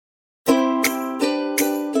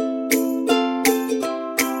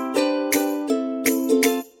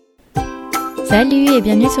Salut et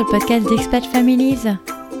bienvenue sur le podcast d'Expat Families.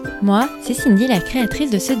 Moi, c'est Cindy, la créatrice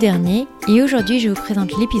de ce dernier, et aujourd'hui je vous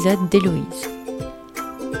présente l'épisode d'Eloïse.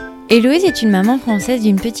 Eloïse est une maman française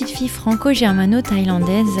d'une petite fille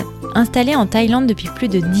franco-germano-thaïlandaise, installée en Thaïlande depuis plus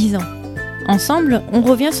de 10 ans. Ensemble, on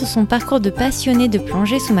revient sur son parcours de passionnée de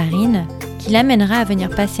plongée sous-marine, qui l'amènera à venir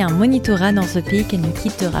passer un monitorat dans ce pays qu'elle ne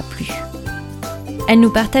quittera plus. Elle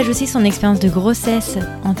nous partage aussi son expérience de grossesse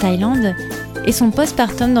en Thaïlande, et son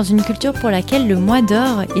postpartum dans une culture pour laquelle le mois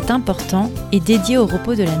d'or est important et dédié au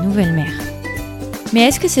repos de la nouvelle mère. Mais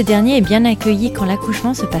est-ce que ce dernier est bien accueilli quand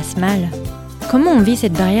l'accouchement se passe mal ? Comment on vit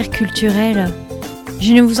cette barrière culturelle ?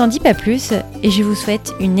 Je ne vous en dis pas plus et je vous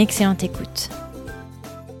souhaite une excellente écoute.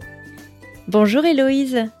 Bonjour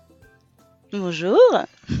Eloïse. Bonjour.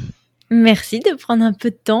 Merci de prendre un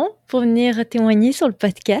peu de temps pour venir témoigner sur le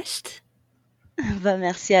podcast.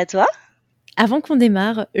 Merci à toi. Avant qu'on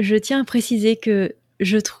démarre, je tiens à préciser que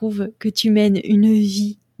je trouve que tu mènes une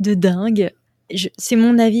vie de dingue. C'est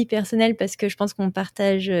mon avis personnel parce que je pense qu'on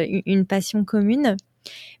partage une passion commune.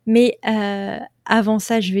 Mais avant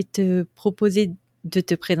ça, je vais te proposer de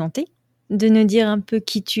te présenter, de nous dire un peu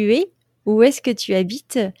qui tu es, où est-ce que tu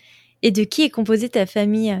habites et de qui est composée ta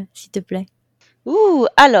famille, s'il te plaît.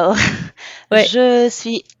 Alors, Ouais. je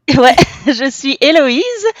suis Eloïse,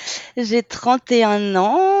 j'ai 31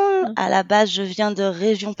 ans. À la base, je viens de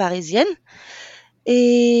région parisienne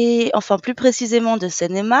et enfin plus précisément de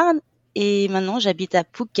Seine-et-Marne. Et maintenant, j'habite à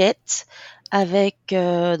Phuket avec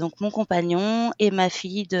donc mon compagnon et ma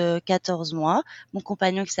fille de 14 mois. Mon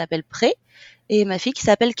compagnon qui s'appelle Pré et ma fille qui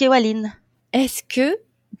s'appelle Kewaline. Est-ce que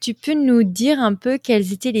tu peux nous dire un peu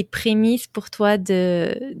quelles étaient les prémices pour toi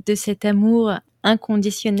de cet amour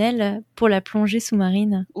inconditionnel pour la plongée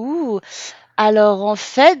sous-marine ? Alors en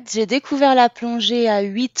fait, j'ai découvert la plongée à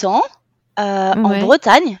 8 ans en Ouais.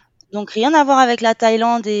 Bretagne. Donc rien à voir avec la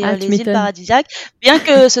Thaïlande et Ah, tu les îles m'étonnes. paradisiaques. Bien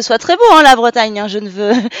que ce soit très beau la Bretagne, hein, je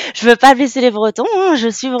veux pas blesser les Bretons, hein, je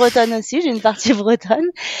suis bretonne aussi, j'ai une partie bretonne,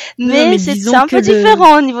 Non, mais c'est un peu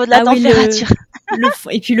différent au niveau de la température.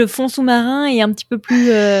 Et puis le fond sous-marin est un petit peu plus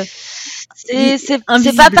C'est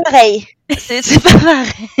invisible. pas pareil. C'est pas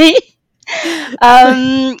pareil.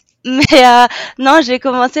 Mais non, j'ai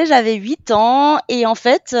commencé, j'avais 8 ans et en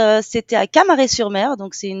fait, c'était à Camaret-sur-Mer,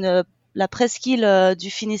 donc c'est la presqu'île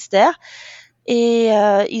du Finistère et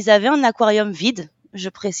ils avaient un aquarium vide, je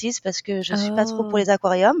précise parce que je suis pas trop pour les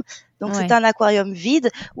aquariums. Donc Ouais. c'était un aquarium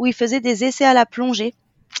vide où ils faisaient des essais à la plongée.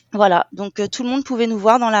 Voilà, donc tout le monde pouvait nous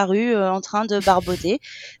voir dans la rue en train de barboter.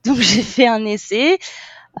 Donc j'ai fait un essai.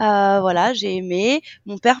 Voilà, j'ai aimé.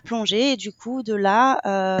 Mon père plongeait et du coup, de là,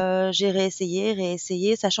 j'ai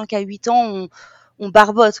réessayé, sachant qu'à 8 ans, on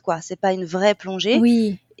barbote, quoi. C'est pas une vraie plongée.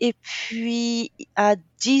 Oui. Et puis, à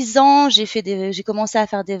 10 ans, j'ai commencé à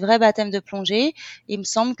faire des vrais baptêmes de plongée. Il me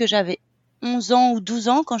semble que j'avais 11 ans ou 12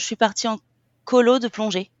 ans quand je suis partie en colo de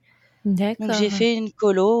plongée. D'accord. Donc, j'ai fait une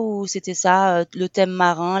colo où c'était ça, le thème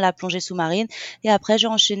marin, la plongée sous-marine. Et après, j'ai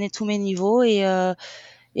enchaîné tous mes niveaux et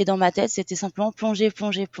dans ma tête, c'était simplement plonger,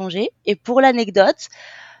 plonger, plonger. Et pour l'anecdote,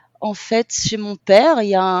 en fait, chez mon père, il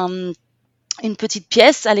y a une petite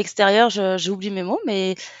pièce à l'extérieur, j'oublie mes mots,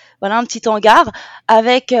 mais voilà, un petit hangar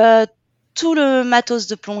avec tout le matos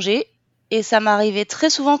de plongée. Et ça m'arrivait très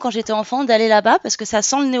souvent quand j'étais enfant d'aller là-bas parce que ça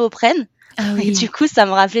sent le néoprène. Ah Et oui. du coup, ça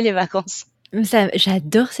me rappelait les vacances.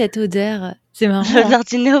 J'adore cette odeur. C'est marrant. L'odeur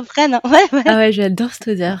du néoprène, hein. Ouais. Ah ouais, j'adore cette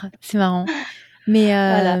odeur. C'est marrant. Mais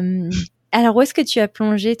Voilà. alors, où est-ce que tu as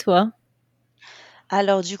plongé, toi ?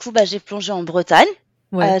 Alors du coup, j'ai plongé en Bretagne.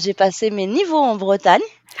 Ouais. J'ai passé mes niveaux en Bretagne.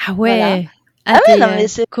 Ah ouais. Voilà. Ah, ouais, t'es non, mais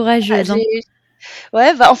c'est courageuse. Hein.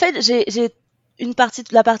 Ouais, en fait, j'ai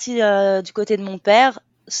la partie du côté de mon père,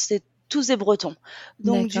 c'est tous des Bretons.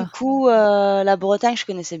 Donc du D'accord. coup, la Bretagne, je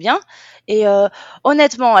connaissais bien. Et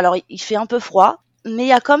honnêtement, alors il fait un peu froid, mais il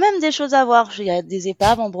y a quand même des choses à voir. Il y a des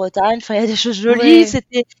épaves en Bretagne, enfin il y a des choses jolies.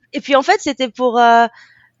 Ouais. Et puis en fait, c'était pour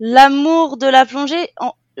l'amour de la plongée.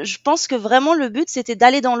 Je pense que vraiment le but, c'était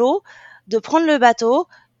d'aller dans l'eau, de prendre le bateau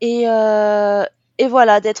et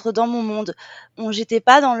voilà, d'être dans mon monde. J'étais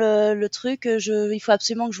pas dans le truc, il faut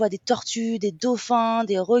absolument que je vois des tortues, des dauphins,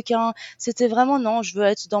 des requins. C'était vraiment non, je veux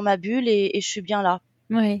être dans ma bulle et je suis bien là.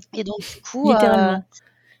 Ouais. Et donc du coup,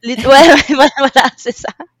 Littéralement. voilà, c'est ça.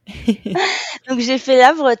 Donc j'ai fait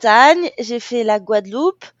la Bretagne, j'ai fait la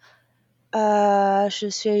Guadeloupe, je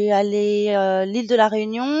suis allée l'île de la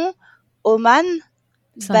Réunion, Oman,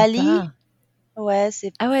 Sympa. Bali. Ouais,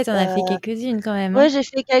 Ah ouais, t'en as fait quelques-unes quand même. Ouais, Hein. j'ai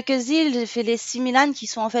fait quelques îles. J'ai fait les Similan qui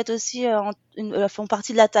sont en fait aussi font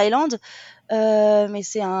partie de la Thaïlande, mais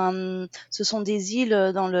ce sont des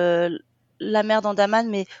îles dans la mer d'Andaman,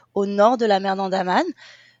 mais au nord de la mer d'Andaman.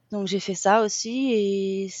 Donc j'ai fait ça aussi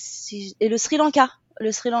et le Sri Lanka.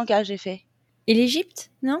 Le Sri Lanka, j'ai fait. Et l'Égypte,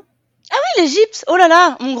 non? Oui, l'Égypte. Oh là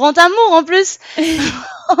là, mon grand amour en plus. Oh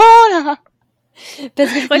là,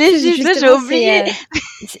 Parce que je crois que l'Égypte, j'ai justement, oublié.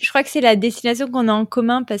 je crois que c'est la destination qu'on a en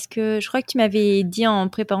commun parce que je crois que tu m'avais dit en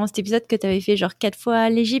préparant cet épisode que tu avais fait genre 4 fois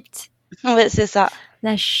l'Égypte. Ouais, c'est ça.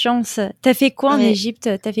 La chance. T'as fait quoi en Mais Égypte?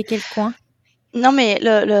 T'as fait quel coin? non, mais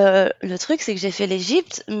le truc, c'est que j'ai fait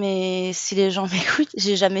l'Égypte, mais si les gens m'écoutent,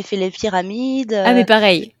 j'ai jamais fait les pyramides. Ah mais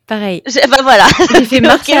pareil. Bah voilà. J'ai fait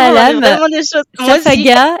Marsa Alam, Vraiment des choses. Moi aussi.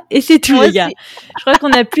 Safaga et c'est tout Moi les gars. aussi. Je crois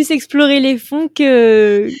qu'on a plus exploré les fonds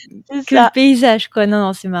que C'est le ça. paysage quoi.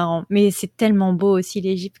 Non, c'est marrant. Mais c'est tellement beau aussi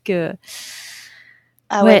l'Égypte que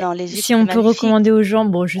Ah ouais, non, l'Égypte, si c'est on peut magnifique. recommander aux gens,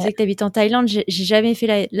 bon, je Ouais. sais que tu habites en Thaïlande, j'ai jamais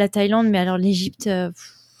fait la Thaïlande, mais alors l'Égypte,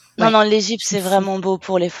 Non, l'Égypte, c'est c'est fou. vraiment beau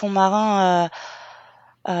pour les fonds marins.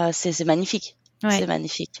 C'est magnifique. Ouais. C'est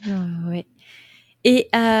magnifique. Ouais. Et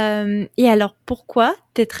alors, pourquoi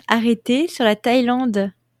t'être arrêtée sur la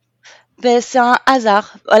Thaïlande? Ben, c'est un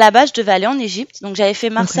hasard. À la base, je devais aller en Égypte. Donc, j'avais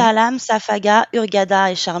fait Marsa Alam, Safaga,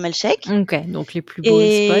 Hurghada et Sharm el-Sheikh. Ok, donc les plus beaux spots,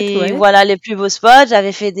 Et ouais. voilà, les plus beaux spots.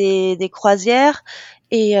 J'avais fait des croisières.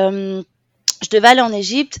 Et je devais aller en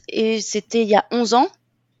Égypte. Et c'était il y a 11 ans.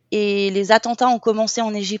 Et les attentats ont commencé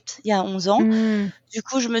en Égypte il y a 11 ans. Du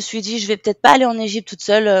coup, je me suis dit, je vais peut-être pas aller en Égypte toute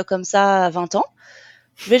seule comme ça à 20 ans.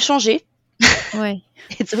 Je vais changer. Ouais.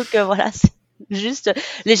 Et donc, voilà, c'est juste,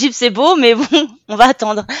 l'Égypte, c'est beau, mais bon, on va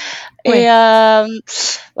attendre. Ouais. Et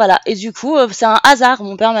voilà. Et du coup, c'est un hasard.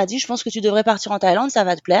 Mon père m'a dit, je pense que tu devrais partir en Thaïlande, ça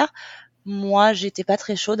va te plaire. Moi, j'étais pas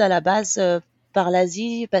très chaude à la base par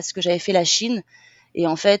l'Asie parce que j'avais fait la Chine. Et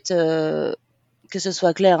en fait, que ce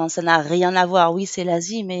soit clair, hein, ça n'a rien à voir. Oui, c'est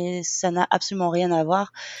l'Asie, mais ça n'a absolument rien à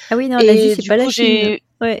voir. Ah oui, non, Et l'Asie, c'est du pas coup, la Chine.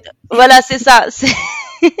 Ouais. Voilà, c'est ça.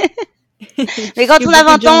 Mais quand Et on a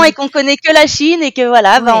beaucoup de 20 ans gens- et qu'on connaît que la Chine et que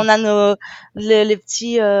voilà, Ouais. on a les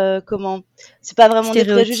petits c'est pas vraiment des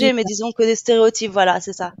préjugés, Stéréotypes. mais disons que des stéréotypes, voilà,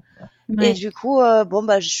 c'est ça. Ouais. Et du coup,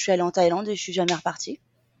 je suis allée en Thaïlande et je suis jamais repartie.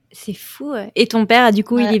 C'est fou. Ouais. Et ton père, du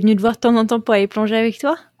coup, il Ouais. est venu te voir de temps en temps pour aller plonger avec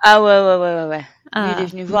toi? Ah ouais. Lui, Ah. il est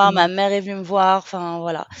venu voir, ma mère est venue me voir, enfin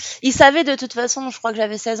voilà. Ils savaient de toute façon, je crois que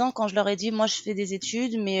j'avais 16 ans quand je leur ai dit, moi je fais des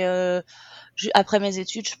études, mais après mes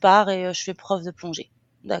études, je pars et je fais prof de plongée.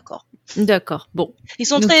 D'accord. Bon. Ils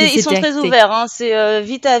sont Donc, très c'était acté. ouverts, hein. C'est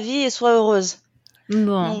vis ta vie et sois heureuse.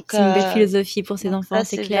 Bon, Donc, c'est une belle philosophie pour ces donc enfants, ça,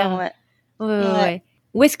 c'est c'est clair. bien, ouais. Ouais.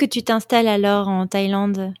 Où est-ce que tu t'installes alors en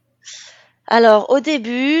Thaïlande? Alors, au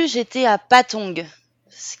début, j'étais à Patong,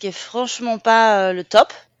 ce qui est franchement pas le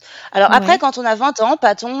top. Alors après, Ouais. quand on a 20 ans,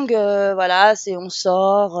 Patong, voilà, on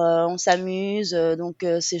sort, on s'amuse, donc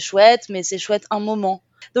c'est chouette, mais c'est chouette un moment.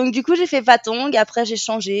 Donc du coup, j'ai fait Patong, après j'ai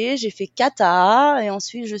changé, j'ai fait Kata, et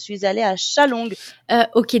ensuite je suis allée à Chalong.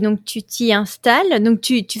 Ok, donc tu t'y installes, donc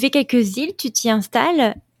tu fais quelques îles, tu t'y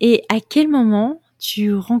installes, et à quel moment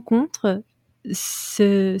tu rencontres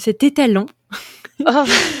cet étalon qui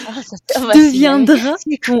deviendra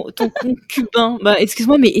ton concubin? Bah,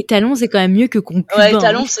 excuse-moi, mais étalon, c'est quand même mieux que concubin. Ouais,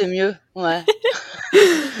 étalon, c'est mieux, ouais.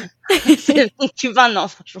 C'est concubin, non,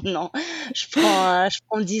 franchement, non. Je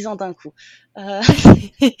prends 10 ans d'un coup.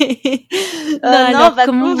 Alors,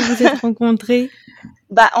 comment vous vous êtes rencontrés?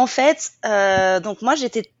 Bah, en fait, donc moi,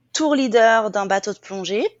 j'étais tour leader d'un bateau de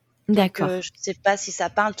plongée. D'accord. Donc, je sais pas si ça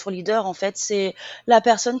parle, tour leader. En fait, c'est la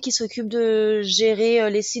personne qui s'occupe de gérer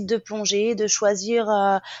les sites de plongée, de choisir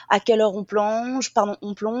à quelle heure on plonge,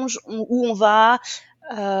 où on va.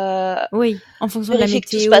 Oui, en fonction de la Vérifier que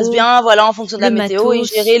tout se météo. passe bien, voilà, en fonction de la météo, et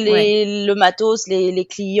matos, gérer ouais. le matos, les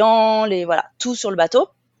clients, voilà, tout sur le bateau.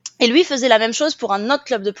 Et lui faisait la même chose pour un autre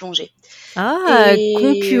club de plongée. Ah, Et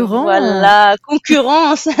concurrent. voilà,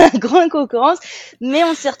 concurrence, grande concurrence. Mais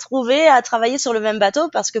on s'est retrouvés à travailler sur le même bateau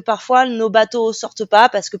parce que parfois nos bateaux sortent pas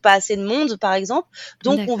parce que pas assez de monde, par exemple.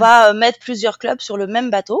 Donc on va mettre plusieurs clubs sur le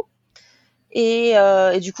même bateau. Et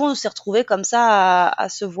du coup, on s'est retrouvés comme ça à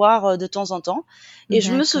se voir de temps en temps. Et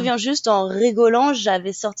je me souviens juste en rigolant,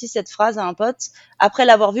 j'avais sorti cette phrase à un pote après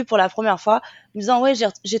l'avoir vu pour la première fois, me disant ouais,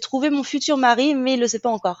 j'ai trouvé mon futur mari, mais il le sait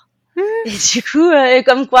pas encore. Et du coup,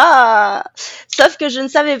 comme quoi, sauf que je ne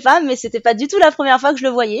savais pas, mais c'était pas du tout la première fois que je le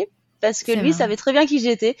voyais, parce que lui savait très bien qui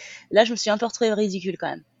j'étais. Là, je me suis un peu retrouvée ridicule quand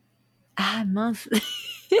même. Ah mince.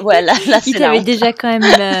 Ouais, là c'est il t'avait déjà quand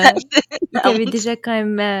même,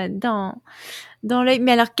 dans l'œil.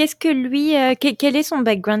 Mais alors, qu'est-ce que lui, quel est son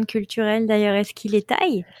background culturel d'ailleurs? Est-ce qu'il est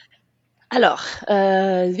thaï? Alors,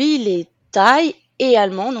 lui, il est thaï et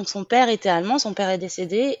allemand. Donc, son père était allemand, son père est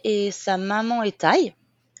décédé, et sa maman est thaï.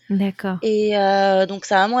 D'accord. Et donc,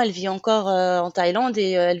 sa maman, elle vit encore en Thaïlande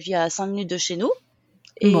et elle vit à 5 minutes de chez nous.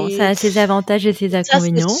 Bon, ça a ses avantages et ses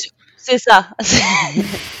inconvénients. C'est ça.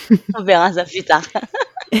 On verra ça plus tard.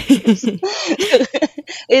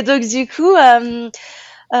 Et donc du coup,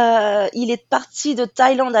 il est parti de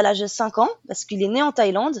Thaïlande à l'âge de 5 ans, parce qu'il est né en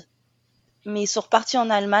Thaïlande, mais ils sont repartis en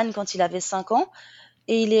Allemagne quand il avait 5 ans.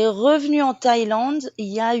 Et il est revenu en Thaïlande il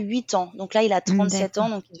y a 8 ans. Donc là, il a 37 ans,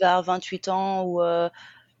 D'accord. donc il devait avoir 28 ans ou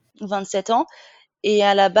 27 ans. Et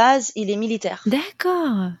à la base, il est militaire.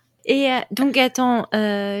 D'accord. Et donc, attends,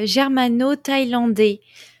 germano-thaïlandais.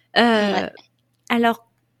 Ouais. Alors,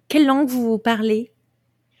 quelle langue vous parlez?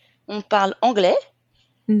 On parle anglais.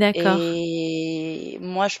 D'accord. Et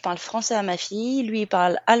moi, je parle français à ma fille. Lui, il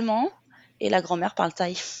parle allemand. Et la grand-mère parle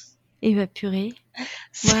thaï. Et bah purée.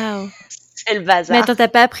 Waouh. C'est le Mais bazar. attends, t'as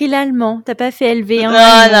pas appris l'allemand? T'as pas fait LV1 Non,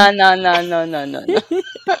 allemand? non, non, non, non, non, non.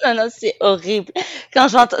 Non, non, c'est horrible. Quand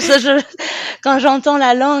j'entends, quand j'entends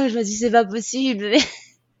la langue, je me dis, c'est pas possible.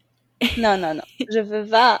 Non, non, non, je peux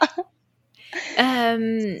pas.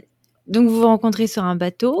 Donc, vous vous rencontrez sur un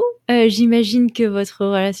bateau. J'imagine que votre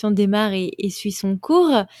relation démarre et suit son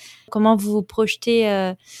cours. Comment vous vous projetez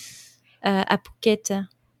à Phuket?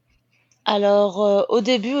 Alors, au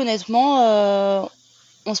début, honnêtement,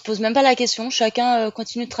 on se pose même pas la question. Chacun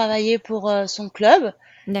continue de travailler pour son club.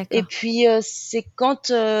 Et D'accord. puis, c'est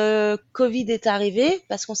quand Covid est arrivé,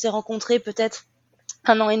 parce qu'on s'est rencontrés peut-être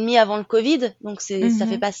 1 an et demi avant le Covid, donc ça fait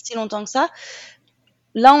Mhm. pas si longtemps que ça.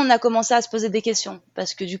 Là, on a commencé à se poser des questions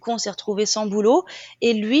parce que du coup, on s'est retrouvés sans boulot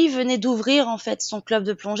et lui venait d'ouvrir en fait son club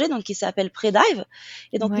de plongée, donc qui s'appelle Predive.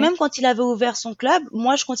 Et donc Ouais. même quand il avait ouvert son club,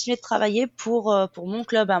 moi, je continuais de travailler pour mon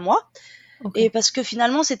club à moi. Ok. Et parce que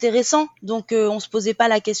finalement, c'était récent, donc on se posait pas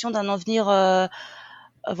la question d'un avenir,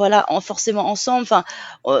 voilà, forcément ensemble. Enfin,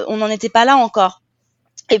 on n'en était pas là encore.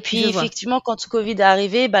 Et Je puis vois. effectivement, quand le Covid est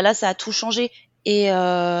arrivé, bah là, ça a tout changé. Et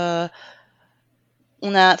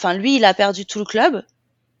enfin, lui, il a perdu tout le club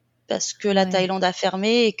parce que la Ouais. Thaïlande a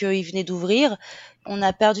fermé et qu'il venait d'ouvrir. On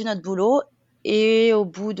a perdu notre boulot et au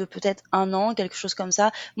bout de peut-être 1 an, quelque chose comme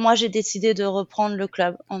ça, moi j'ai décidé de reprendre le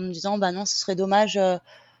club en me disant bah non, ce serait dommage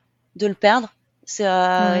de le perdre.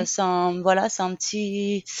 Ouais. C'est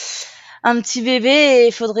un petit bébé et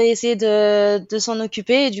il faudrait essayer de s'en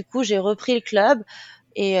occuper. Et du coup, j'ai repris le club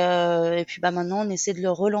et puis bah maintenant on essaie de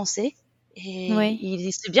le relancer. Et Ouais.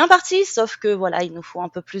 c'est bien parti, sauf que voilà, il nous faut un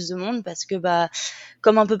peu plus de monde parce que bah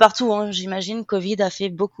comme un peu partout, hein, j'imagine, Covid a fait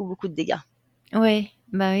beaucoup, beaucoup de dégâts. Ouais.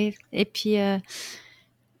 Bah oui. Et puis,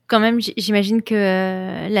 quand même, j'imagine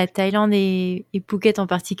que la Thaïlande et Phuket en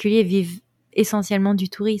particulier vivent essentiellement du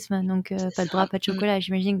tourisme. Donc, C'est pas de ça. bras, pas de chocolat,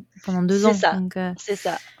 j'imagine, pendant deux C'est ans. ça. Donc, C'est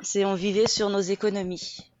ça. On vivait sur nos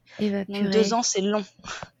économies. et bah Donc 2 ans, purée. c'est long.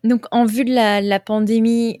 Donc, en vue de la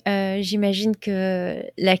pandémie, j'imagine que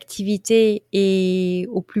l'activité est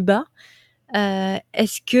au plus bas.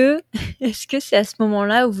 Est-ce que, est-ce que c'est à ce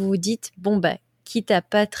moment-là où vous vous dites, bon, bah, quitte à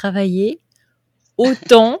pas travailler,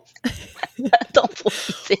 autant, T'en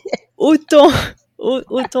profiter. autant,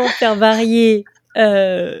 autant faire varier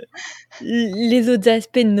les autres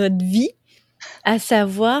aspects de notre vie, à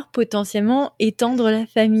savoir potentiellement étendre la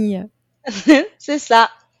famille. C'est ça.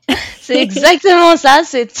 C'est exactement ça.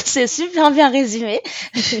 C'est super bien résumé.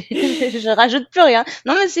 Je rajoute plus rien.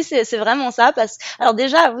 Non, mais si, c'est vraiment ça. Alors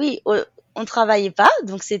déjà, oui, on travaillait pas,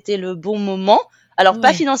 donc c'était le bon moment. Alors pas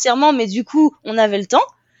Ouais, financièrement, mais du coup, on avait le temps.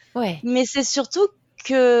 ouais. Mais c'est surtout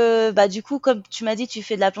que, bah, du coup, comme tu m'as dit, tu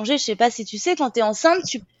fais de la plongée. Je sais pas si tu sais, quand t'es enceinte,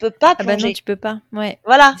 tu peux pas Ah bah non, plonger. tu peux pas. Ouais.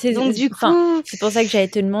 Voilà. Donc, du Enfin, coup, c'est pour ça que j'allais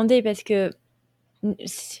te demander parce que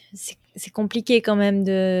c'est compliqué quand même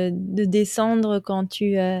de descendre quand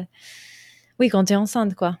oui, quand t'es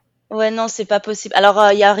enceinte, quoi. ouais, non, c'est pas possible.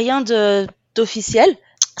 Alors, il y a rien d'officiel.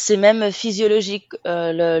 C'est même physiologique.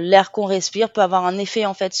 L'air qu'on respire peut avoir un effet,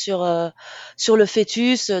 en fait, sur le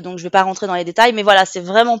fœtus. Donc, je vais pas rentrer dans les détails. Mais voilà, c'est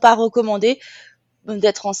vraiment pas recommandé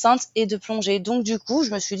d'être enceinte et de plonger. Donc, du coup,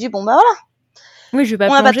 je me suis dit, bon, bah, voilà. Oui, je vais pas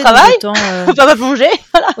On n'a pas de plonger, donc travail. On peut pas plonger.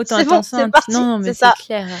 Voilà. autant C'est être bon. C'est enceinte. Non, parti. non, mais C'est c'est ça.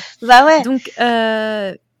 clair. Bah ouais. Donc,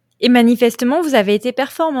 et manifestement, vous avez été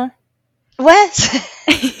performant. Ouais.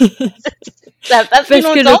 Ça a pas pris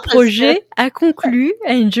Parce que le longtemps parce que projet a conclu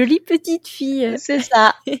à une jolie petite fille. c'est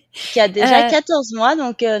ça. Qui a déjà Euh, 14 mois.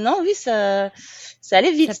 Donc, non, oui, ça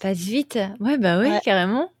allait Ça vite. passe vite. Ouais, bah oui, Ouais.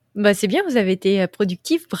 carrément. Bah c'est bien, vous avez été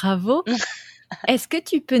productif, bravo. Est-ce que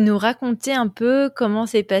tu peux nous raconter un peu comment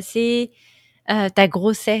s'est passée ta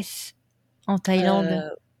grossesse en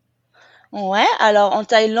Thaïlande? Euh, ouais. Alors, en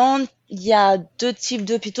Thaïlande, il y a 2 types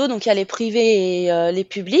d'hôpitaux. Donc, il y a les privés et les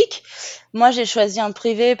publics. Moi, j'ai choisi un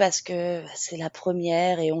privé parce que c'est la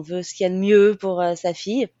première et on veut ce qu'il y a de mieux pour sa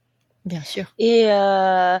fille. Bien sûr. Et,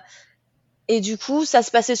 euh, et du coup, ça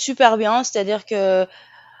se passait super bien. C'est-à-dire que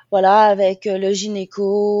voilà, avec le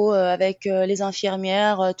gynéco, avec les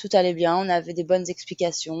infirmières, tout allait bien. On avait des bonnes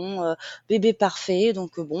explications. Bébé parfait,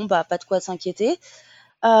 donc bon, bah pas de quoi s'inquiéter.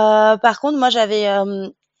 Par contre, moi,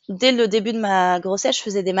 dès le début de ma grossesse, je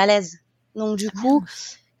faisais des malaises. Donc du Ah coup,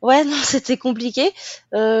 mince. ouais, non, c'était compliqué.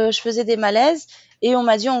 Je faisais des malaises et on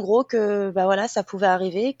m'a dit en gros que bah voilà, ça pouvait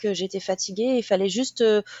arriver, que j'étais fatiguée. Il fallait juste,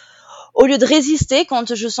 au lieu de résister,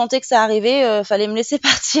 quand je sentais que ça arrivait, fallait me laisser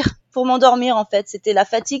partir pour m'endormir en fait. C'était la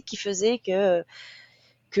fatigue qui faisait que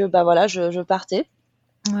bah voilà, je partais.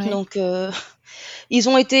 Ouais. Donc ils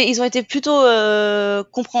ont été plutôt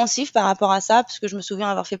compréhensifs par rapport à ça, parce que je me souviens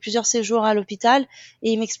avoir fait plusieurs séjours à l'hôpital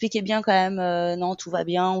et ils m'expliquaient bien quand même, non, tout va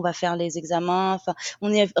bien, on va faire les examens. Enfin,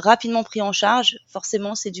 on est rapidement pris en charge.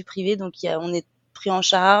 Forcément, c'est du privé, donc on est pris en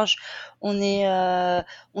charge, on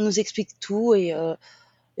nous explique tout et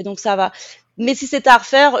donc ça va. Mais si c'était à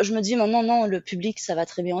refaire, je me dis maintenant non, le public ça va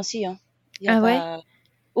très bien aussi. Hein. Il y a Ah ouais? pas.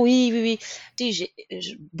 Oui, oui, oui. Si, j'ai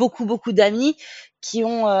beaucoup d'amis qui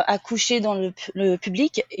ont accouché dans le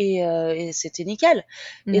public et c'était nickel. Et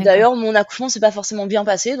D'accord. d'ailleurs, mon accouchement s'est pas forcément bien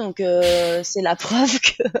passé, donc c'est la preuve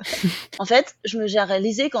que, en fait, j'ai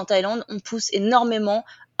réalisé qu'en Thaïlande, on pousse énormément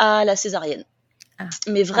à la césarienne. Ah.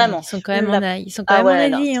 Mais Ah, vraiment, ils sont quand ah même en ouais,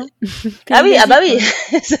 non. Asie, hein. Ah Pays oui, ah bah d'Asie,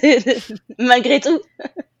 oui, quoi. malgré tout.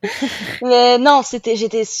 Mais non, j'étais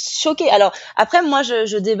choquée. Alors après, moi,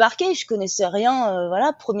 je débarquais, je connaissais rien,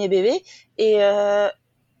 voilà, premier bébé. Et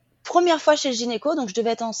première fois chez le gynéco, donc je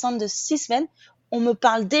devais être enceinte de 6 semaines, on me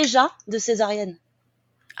parle déjà de césarienne.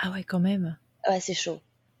 Ah ouais, quand même. Ouais, c'est chaud.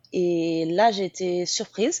 Et là, j'ai été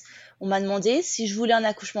surprise. On m'a demandé si je voulais un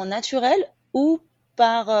accouchement naturel ou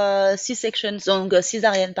par C-section, donc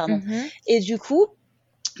césarienne, pardon. Mhm. Et du coup,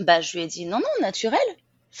 bah, je lui ai dit non, non, naturel.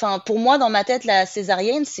 Enfin, pour moi, dans ma tête, la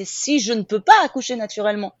césarienne, c'est si je ne peux pas accoucher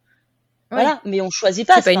naturellement. Ouais. Voilà, mais on choisit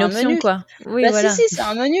pas, C'est c'est pas pas une un option, menu. quoi. Oui, Bah si, voilà. si, c'est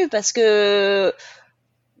un menu parce que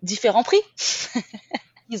différents prix.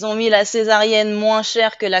 Ils ont mis la césarienne moins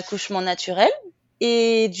chère que l'accouchement naturel.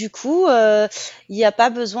 Et du coup, il n'y a pas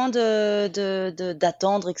besoin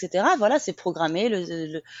d'attendre, etc. Voilà, c'est programmé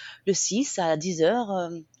le 6 à 10 heures.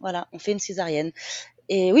 Voilà, on fait une césarienne.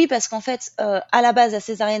 Et oui, parce qu'en fait, à la base, la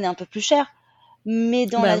césarienne est un peu plus chère, mais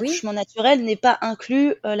dans Bah oui. l'accouchement naturel n'est pas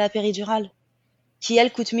inclus la péridurale, qui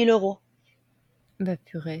elle coûte 1 000 euros. Bah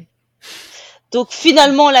purée. Donc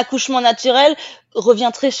finalement, l'accouchement naturel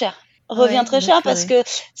revient très cher. Revient Ouais, très bah cher parce purée. que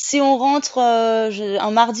si on rentre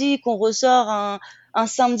un mardi, qu'on ressort un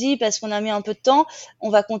samedi parce qu'on a mis un peu de temps, on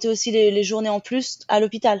va compter aussi les journées en plus à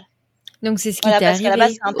l'hôpital. Donc c'est ce qui Voilà, t'est parce qu'à la base,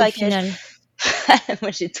 arrivé c'est un au package. final.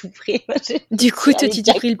 Moi, j'ai tout pris. Moi, Du je suis coup, toi, allée tu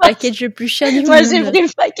t'es pris le jackpot. package le plus cher du Moi, j'ai monde. pris le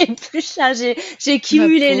paquet le plus cher. J'ai Ma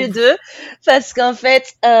cumulé les pauvre. deux parce qu'en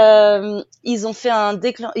fait, ils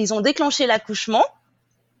ont déclenché l'accouchement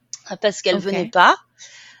parce qu'elle venait Ok. pas.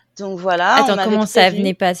 Donc voilà, on Attends, m'avait comment ça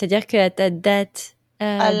venait prévenu. pas? C'est-à-dire qu'à ta date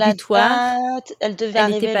À la butoir, date, elle devait elle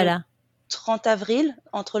était arriver pas le là. 30 avril.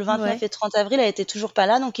 Entre le 29 Ouais. et 30 avril, elle était toujours pas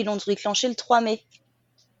là, donc ils l'ont déclenché le 3 mai.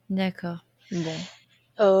 D'accord.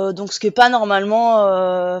 Bon. Donc ce qui est pas normalement,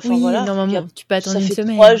 enfin Oui, voilà, normalement, tu peux attendre ça une fait 3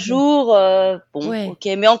 semaine. Oui. jours, bon, Ouais. ok.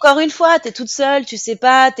 Mais encore une fois, t'es toute seule, tu sais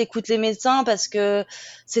pas, t'écoutes les médecins parce que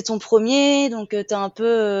c'est ton premier, donc t'es un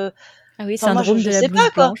peu, Ah oui, enfin moi syndrome je de la sais pas blouse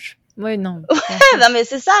quoi. blanche. Ouais, non, bien sûr. Non mais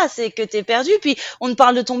c'est ça, c'est que t'es perdu. Puis on te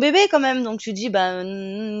parle de ton bébé quand même, donc tu dis bah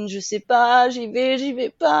je sais pas, j'y vais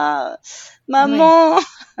pas, Ouais. maman.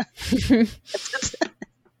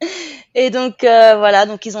 Et donc voilà,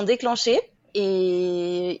 donc ils ont déclenché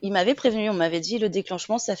et ils m'avaient prévenu, on m'avait dit le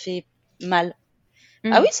déclenchement ça fait mal.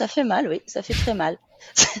 Ah oui, Hmm. ça fait mal, oui, ça fait très mal.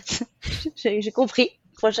 J'ai compris.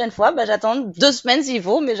 Prochaine fois, bah j'attends 2 semaines s'il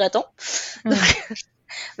faut, mais j'attends. Ouais.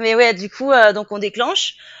 Mais ouais, du coup, donc on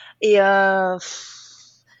déclenche et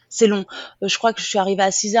c'est long. Je crois que je suis arrivée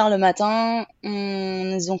à 6 heures le matin.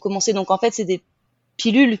 Ils ont commencé, donc en fait c'est des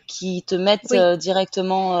pilules qui te mettent Oui.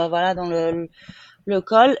 directement, voilà, dans le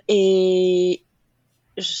col et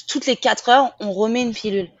toutes les 4 heures, on remet une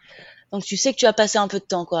pilule. Donc tu sais que tu as passé un peu de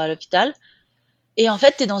temps quoi à l'hôpital. Et en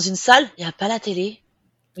fait, t'es dans une salle, il y a pas la télé,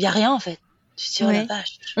 il y a rien en fait. Tu te dis oh la Ouais.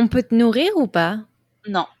 vache. On peut te nourrir ou pas?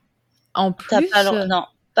 Non, En t'as pas plus, non,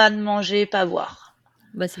 pas de manger, pas boire.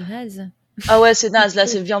 bah c'est naze. Ah ouais, c'est naze, là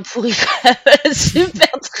c'est bien pourri quand même.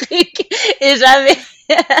 Super truc. Et j'avais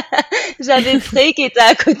Frey qui était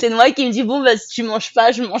à côté de moi qui me dit bon bah si tu manges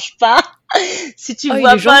pas, je mange pas. Si tu Oh, il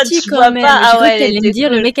bois est pas, gentil tu quand bois pas. même. J'ai Ah cru que ouais, elle t'allais me était dire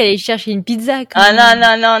le cool. mec allait chercher une pizza quand Ah non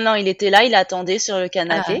même. non non non, il était là, il attendait sur le Ah,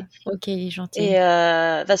 canapé. ok, il est Et gentil.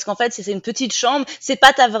 parce qu'en fait, c'est une petite chambre. C'est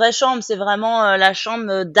pas ta vraie chambre, c'est vraiment la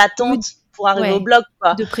chambre Oui, d'attente pour arriver au ouais. bloc,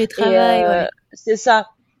 quoi. De Et pré-travail, ouais. c'est ça.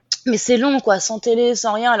 Mais c'est long, quoi, sans télé,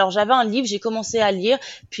 sans rien. Alors j'avais un livre, j'ai commencé à lire,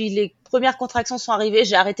 puis les premières contractions sont arrivées,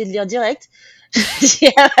 j'ai arrêté de lire direct. J'ai dit,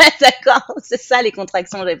 ah ouais, d'accord, c'est ça les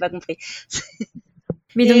contractions, j'avais pas compris.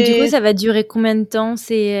 Mais donc, du coup, Et ça va durer combien de temps?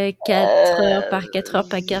 C'est 4 heures par 4 heures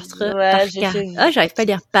par 4 heures par ouais, j'ai 4. fait Oh, j'arrive pas à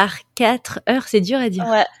dire par 4 heures, c'est dur à dire.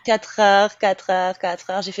 ouais, 4 heures, 4 heures, 4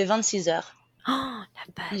 heures, j'ai fait 26 heures. Oh,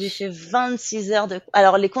 la J'ai fait vache. 26 heures de...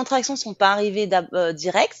 Alors, les contractions sont pas arrivées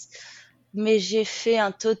direct, mais j'ai fait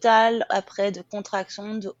un total, après, de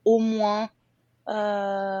contractions de au moins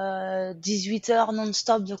 18 heures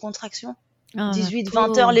non-stop de contractions. Oh, ma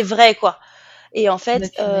 18-20 heures, les pauvre. vraies, quoi. Et en Bah, fait,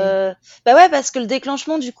 purée. bah ouais, parce que le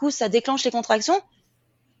déclenchement, du coup, ça déclenche les contractions,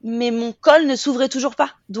 mais mon col ne s'ouvrait toujours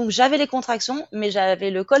pas. Donc, j'avais les contractions, mais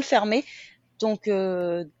j'avais le col fermé. Donc,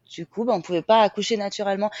 du coup, bah, on pouvait pas accoucher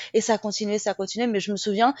naturellement. Et ça continuait. Mais je me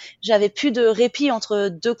souviens, j'avais plus de répit entre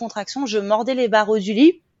deux contractions. Je mordais les barreaux du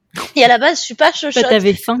lit. Et à la base, je suis pas Toi, chochotte.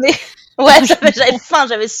 t'avais faim. Mais ouais, Je j'avais comprends. faim,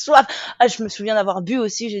 j'avais soif. Ah, je me souviens d'avoir bu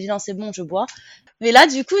aussi. J'ai dit non, c'est bon, je bois. Mais là,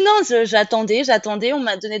 du coup, non, j'attendais. On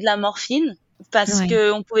m'a donné de la morphine parce Ouais.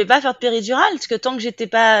 que on pouvait pas faire de péridurale. Parce que tant que j'étais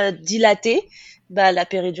pas dilatée, bah, la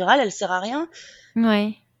péridurale, elle sert à rien.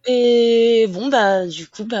 Ouais. Et bon, bah, du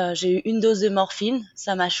coup, bah, j'ai eu une dose de morphine.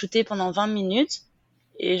 Ça m'a shooté pendant 20 minutes.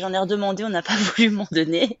 Et j'en ai redemandé, on n'a pas voulu m'en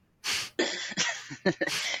donner.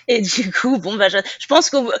 Et du coup, bon, bah, je pense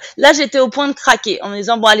que là, j'étais au point de craquer en me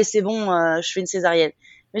disant, bon, allez, c'est bon, je fais une césarienne.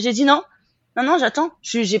 Mais j'ai dit non, non, non, j'attends.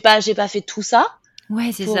 J'ai pas fait tout ça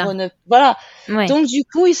Ouais, c'est pour ça. ne, voilà. Ouais. Donc, du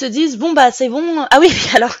coup, ils se disent, bon, bah, c'est bon. Ah oui,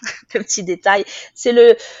 alors, le petit détail, c'est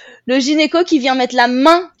le gynéco qui vient mettre la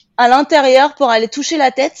main à l'intérieur pour aller toucher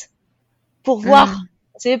la tête pour voir, Hmm.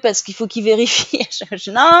 tu sais, parce qu'il faut qu'il vérifie.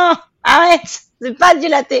 Non, arrête, c'est pas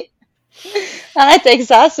dilaté. Arrête avec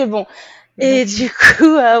ça, c'est bon. Et D'accord. du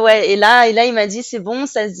coup, ouais, et là, il m'a dit, c'est bon,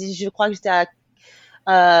 ça se dit, je crois que j'étais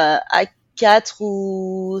à 4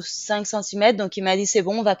 ou 5 centimètres, donc il m'a dit, c'est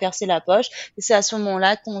bon, on va percer la poche. Et c'est à ce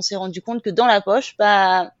moment-là qu'on s'est rendu compte que dans la poche,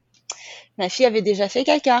 bah, ma fille avait déjà fait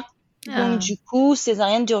caca. Donc, Ah. du coup,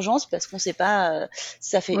 césarienne d'urgence, parce qu'on sait pas, si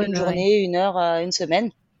ça fait Ouais, une ouais, ouais. journée, une heure, une semaine.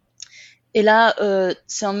 Et là,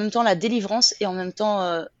 c'est en même temps la délivrance et en même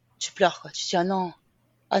temps, tu pleures, quoi. Tu te dis: «Ah non,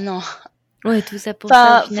 ah non». Ouais, tout ça pour ça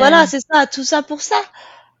au Enfin, voilà, final. c'est ça, tout ça pour ça.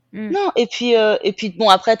 Hmm. Non, et puis bon,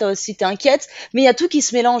 après, tu inquiète, mais il y a tout qui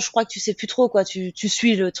se mélange. Je crois que tu sais plus trop, quoi. Tu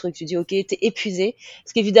suis le truc. Tu dis: «OK», t'es épuisé.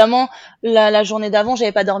 Parce qu'évidemment, la journée d'avant,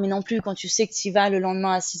 j'avais pas dormi non plus. Quand tu sais que tu y vas le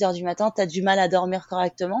lendemain à 6 heures du matin, t'as du mal à dormir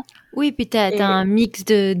correctement. Oui, puis t'as Et un mix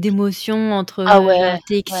d'émotions entre ah genre ouais,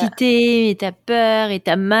 t'es ouais, excité et t'as peur et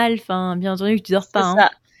t'as mal. Enfin, bien entendu que tu dors pas, c'est hein.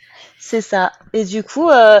 ça. C'est ça. Et du coup,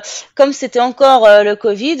 comme c'était encore le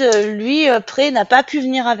Covid, lui, Pré n'a pas pu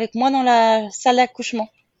venir avec moi dans la salle d'accouchement.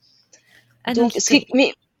 Ah Donc, donc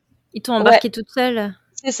ils t'ont ouais, embarqué toute seule.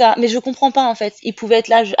 c'est ça. Mais je comprends pas en fait. Il pouvait être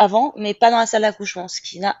là avant, mais pas dans la salle d'accouchement, ce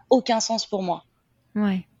qui n'a aucun sens pour moi,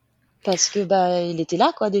 Ouais. parce que bah il était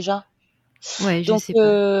là quoi déjà. Ouais, je Donc sais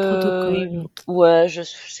pas. Protocole. ouais,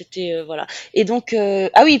 c'était voilà. Et donc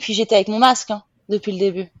ah oui, puis j'étais avec mon masque hein, depuis le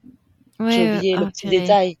début. J'ai Ouais, oublié le ah petit purée.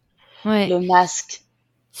 détail, Ouais. le masque.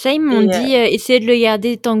 Ça, ils m'ont Et dit, essayez de le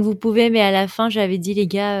garder tant que vous pouvez, mais à la fin, j'avais dit, les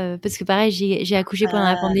gars, parce que pareil, j'ai accouché pendant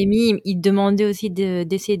la pandémie, ils demandaient aussi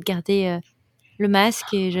d'essayer de garder le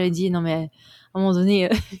masque, et j'avais dit, non, mais à un moment donné,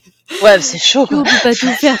 ouais, c'est chaud nous, quoi. on peut pas tout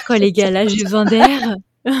faire, quoi, les gars. Là, j'ai besoin d'air.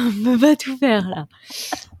 On peut pas tout faire, là.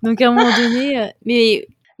 Donc, à un moment donné, mais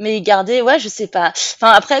Mais garder, ouais, je sais pas.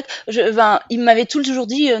 Enfin, après, il m'avait toujours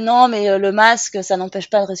dit, non, mais le masque, ça n'empêche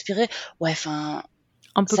pas de respirer. Ouais, enfin,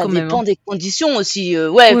 un peu ça quand même, hein. dépend des conditions aussi. Ouais,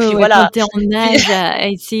 Ouais, puis ouais, quand voilà. t'es en Puis, âge à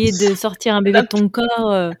essayer de sortir un bébé de ton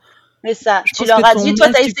corps, mais ça, je tu pense que leur as ton dit, toi,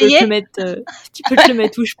 masque, t'as essayé? tu peux te le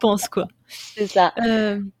mettre où je pense, quoi. C'est ça.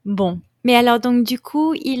 Bon. Mais alors, donc, du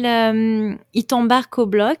coup, il t'embarque au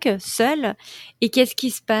bloc, seul. Et qu'est-ce qui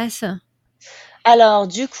se passe? Alors,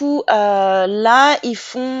 du coup, là, ils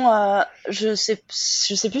font, je sais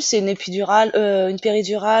plus si c'est une épidurale, une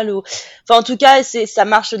péridurale ou, enfin, en tout cas, ça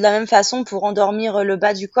marche de la même façon pour endormir le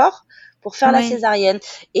bas du corps, pour faire la Ouais. césarienne.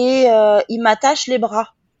 Et ils m'attachent les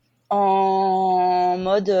bras en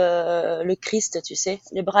mode le Christ, tu sais,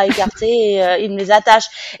 les bras écartés et ils me les attachent.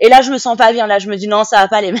 Et là, je me sens pas bien. Là, je me dis non, ça va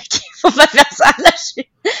pas, les mecs, faut pas faire ça. Là,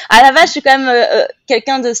 à la base, je suis quand même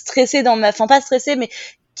quelqu'un de stressé enfin pas stressé, mais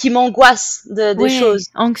qui m'angoisse des Ouais, choses,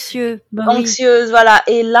 anxieux. Bah oui. anxieuse, voilà.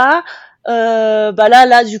 Et là, bah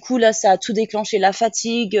là, du coup, là, ça a tout déclenché, la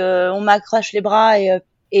fatigue. On m'accroche les bras et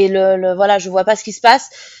Et voilà, je vois pas ce qui se passe.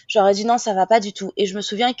 J'aurais dit non, ça va pas du tout. Et je me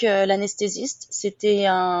souviens que l'anesthésiste, c'était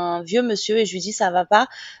un vieux monsieur et je lui dis ça va pas.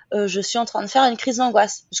 Je suis en train de faire une crise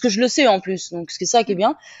d'angoisse. Parce que je le sais en plus. Donc c'est ça qui est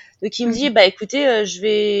bien. Donc il me dit bah écoutez,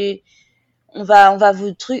 on va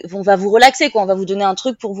vous relaxer quoi. On va vous donner un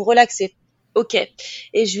truc pour vous relaxer. Ok.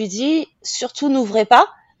 Et je lui dis surtout n'ouvrez pas.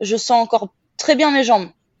 Je sens encore très bien mes jambes.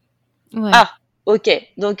 Ouais. Ah, ok.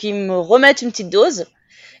 Donc ils me remettent une petite dose.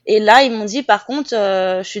 Et là, ils m'ont dit, par contre,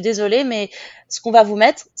 je suis désolée, mais ce qu'on va vous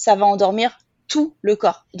mettre, ça va endormir tout le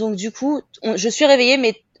corps. Donc du coup, je suis réveillée,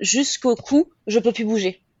 mais jusqu'au cou, je peux plus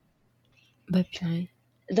bouger. Bah purée.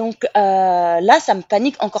 Donc là, ça me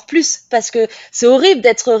panique encore plus parce que c'est horrible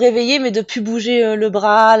d'être réveillée, mais de plus bouger le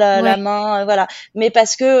bras, la main, voilà. Mais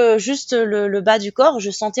parce que juste le bas du corps, je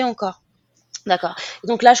sentais encore. D'accord.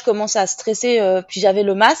 Donc là, je commence à stresser. Puis j'avais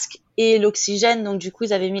le masque et l'oxygène. Donc du coup,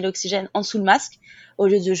 ils avaient mis l'oxygène en dessous le masque au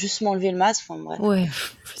lieu de juste m'enlever le masque. Enfin bref. Ouais,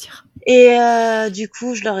 je veux dire. Et du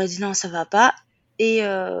coup, je leur ai dit non, ça va pas. Et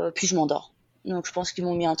puis je m'endors. Donc je pense qu'ils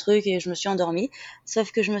m'ont mis un truc et je me suis endormie.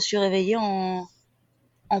 Sauf que je me suis réveillée en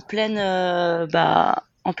pleine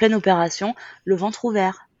opération, le ventre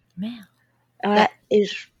ouvert. Merde. Ouais. Et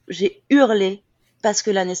j'ai hurlé parce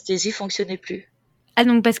que l'anesthésie fonctionnait plus. Ah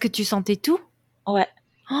donc parce que tu sentais tout ? Ouais.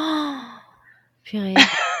 Oh, purée.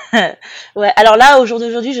 Ouais, alors là, au jour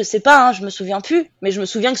d'aujourd'hui, je sais pas, hein, je me souviens plus, mais je me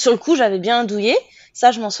souviens que sur le coup, j'avais bien douillé,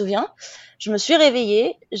 ça, je m'en souviens. Je me suis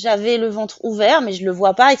réveillée, j'avais le ventre ouvert, mais je le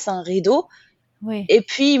vois pas et c'est un rideau. Ouais. Et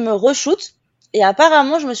puis, il me re-shoot, et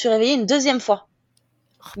apparemment, je me suis réveillée une deuxième fois.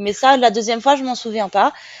 Mais ça, la deuxième fois, je m'en souviens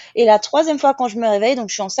pas. Et la troisième fois, quand je me réveille, donc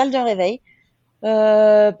je suis en salle de réveil,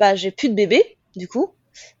 j'ai plus de bébé, du coup,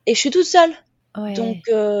 et je suis toute seule. Ouais. Donc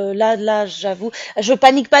là, j'avoue, je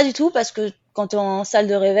panique pas du tout parce que quand t'es en salle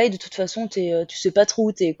de réveil, de toute façon, tu sais pas trop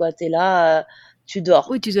où t'es, quoi. T'es là, tu dors.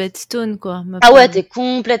 Oui, tu dois être stone, quoi. Ah ouais, t'es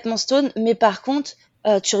complètement stone. Mais par contre,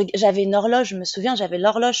 j'avais une horloge, je me souviens, j'avais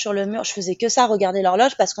l'horloge sur le mur. Je faisais que ça, regarder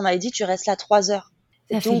l'horloge parce qu'on m'avait dit tu restes là 3 heures.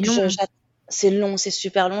 Ça Donc fait long. c'est long, c'est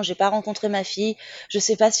super long. J'ai pas rencontré ma fille. Je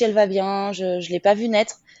sais pas si elle va bien. Je l'ai pas vue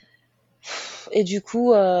naître. Et du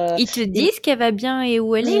coup, Ils te disent qu'elle va bien et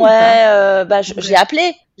où elle est ouais, ou pas j'ai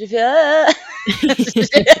appelé. J'ai fait,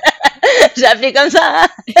 j'ai appelé comme ça.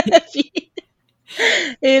 Puis,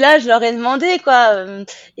 et là, je leur ai demandé, quoi.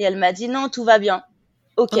 Et elle m'a dit non, tout va bien.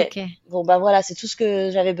 Ok. Bon, bah voilà, c'est tout ce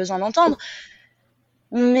que j'avais besoin d'entendre.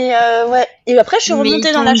 Mais ouais. Et après, je suis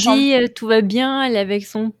remontée dans la chambre. Mais ils t'ont dit tout va bien, elle est avec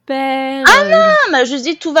son père. Ah non, elle m'a juste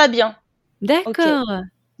dit tout va bien. D'accord. Okay.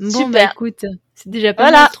 Bon, super. bah écoute, c'est déjà pas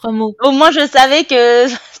mal, 3 mots. Au moins, je savais que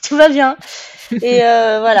tout va bien. Et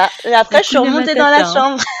voilà. Et après, je suis remontée dans la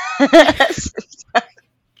chambre.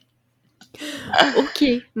 Ok.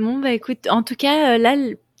 Bon, bah écoute, en tout cas, là,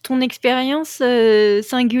 ton expérience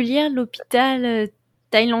singulière de l'hôpital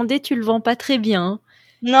thaïlandais, tu le vends pas très bien. Hein.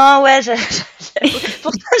 Non, ouais,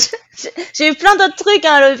 pourtant, j'ai eu plein d'autres trucs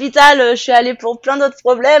hein, à l'hôpital. Je suis allée pour plein d'autres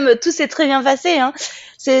problèmes. Tout s'est très bien passé. Hein.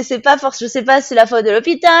 C'est pas je sais pas si c'est la faute de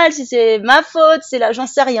l'hôpital, si c'est ma faute, j'en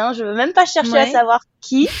sais rien. Je veux même pas chercher à savoir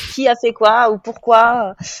qui a fait quoi ou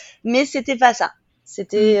pourquoi. Mais c'était pas ça.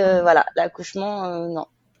 C'était voilà, l'accouchement, non.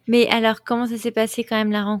 Mais alors, comment ça s'est passé quand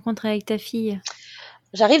même la rencontre avec ta fille ?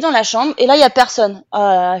 J'arrive dans la chambre et là il y a personne.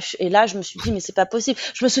 Et là je me suis dit mais c'est pas possible.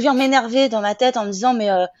 Je me souviens m'énerver dans ma tête en me disant mais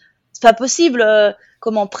c'est pas possible.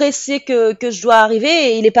 Comment pressé que je dois arriver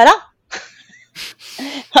et il est pas là.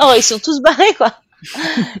 Alors ils sont tous barrés quoi.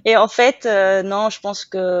 Et en fait non, je pense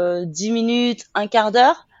que 10 minutes, un quart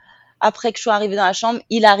d'heure après que je sois arrivée dans la chambre,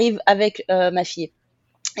 il arrive avec ma fille.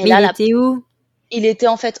 Et mais là, il était où ? Il était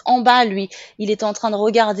en fait en bas, lui. Il était en train de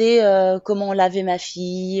regarder comment on lavait ma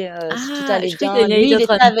fille, si tout allait bien. Lui, il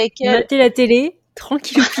était avec elle. Mater la télé,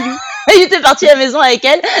 tranquille pilou. Il était parti à la maison avec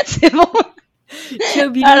elle, c'est bon. Ciao,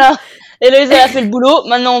 Bilou. Alors, Eloïse, elle a fait le boulot,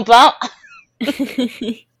 maintenant on part.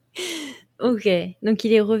 Ok, donc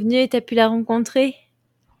il est revenu et t'as pu la rencontrer ?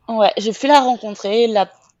 Ouais, j'ai pu la rencontrer.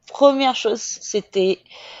 La première chose, c'était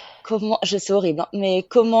c'est horrible, hein, mais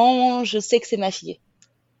comment je sais que c'est ma fille ?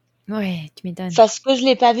 Ouais, tu m'étonnes. Parce que je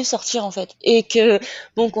l'ai pas vue sortir en fait, et que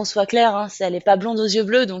bon qu'on soit clair, hein, elle est pas blonde aux yeux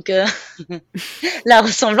bleus, donc la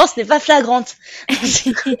ressemblance n'est pas flagrante.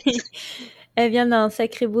 Elle vient d'un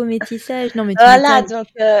sacré beau métissage. Non mais tu voilà, donc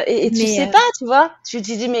et tu sais pas, tu vois, tu te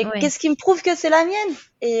dis mais qu'est-ce qui me prouve que c'est la mienne ?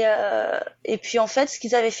 Et puis en fait, ce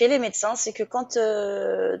qu'ils avaient fait les médecins, c'est que quand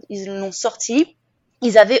ils l'ont sorti,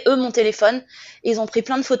 ils avaient eux mon téléphone et ils ont pris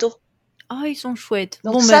plein de photos. oh, ils sont chouettes.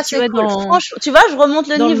 Donc bon, ça, bah, tu vois, cool. Franchement, tu vois, je remonte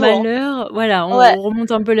le dans niveau. le malheur, voilà, on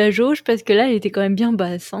remonte un peu la jauge parce que là, elle était quand même bien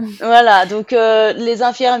basse. Hein. Voilà, donc les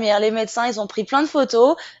infirmières, les médecins, ils ont pris plein de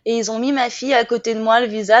photos et ils ont mis ma fille à côté de moi, le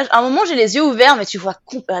visage. À un moment, j'ai les yeux ouverts, mais tu vois,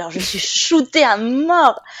 alors je suis shootée à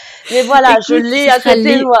mort. Mais voilà, écoute, je l'ai à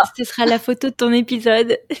côté de moi. Ce sera la photo de ton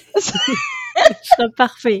épisode. Ce sera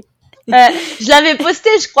parfait. Je l'avais posté,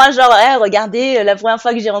 je crois, genre, regardez, la première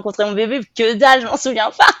fois que j'ai rencontré mon bébé, que dalle, je m'en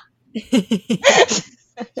souviens pas.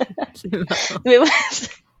 C'est marrant. Mais,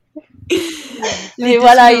 mais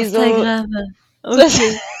voilà, ils Instagram. ont... Ok.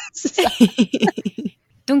 C'est ça.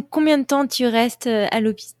 Donc, combien de temps tu restes à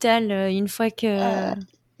l'hôpital une fois que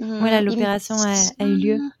voilà, l'opération a eu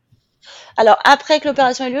lieu? Alors, après que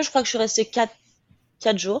l'opération a eu lieu, je crois que je suis restée 4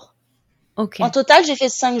 jours. Ok. En total, j'ai fait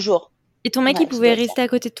 5 jours. Et ton mec, il pouvait rester à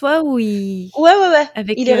côté de toi ou il... Ouais.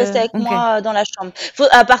 Avec, il est resté avec moi dans la chambre.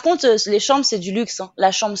 Par contre, les chambres, c'est du luxe. Hein.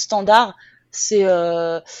 La chambre standard, c'est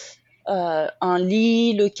un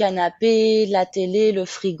lit, le canapé, la télé, le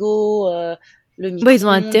frigo, le micro-ondes. Ils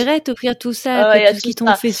ont intérêt à t'offrir tout ça après tout ce qu'ils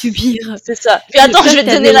t'ont fait subir. C'est ça. Puis attends, je vais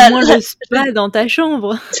te donner au moins le spa dans ta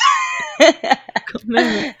chambre. Quand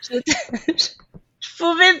même. Je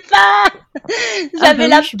pouvais pas. J'avais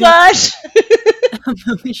la poche.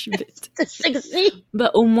 Oui, je suis bête. C'est sexy.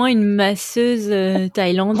 Au moins une masseuse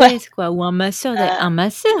thaïlandaise, quoi, ou un masseur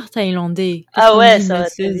thaïlandais. Ah ouais, ça va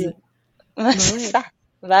être bien. Ouais, c'est ça.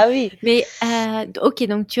 Bah oui. Mais ok,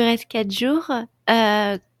 donc tu restes 4 jours.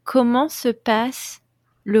 Comment se passe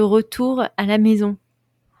le retour à la maison?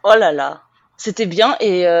 Oh là là, c'était bien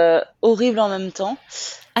et horrible en même temps.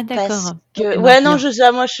 Ah d'accord. Parce que non,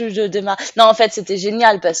 je démarre. Non, en fait, c'était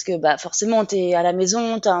génial parce que forcément t'es à la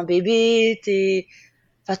maison, t'as un bébé,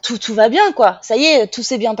 enfin tout va bien quoi. Ça y est, tout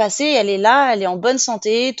s'est bien passé, elle est là, elle est en bonne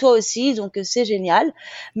santé, toi aussi, donc c'est génial.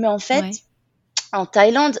 Mais en fait, en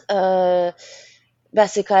Thaïlande,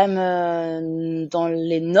 c'est quand même dans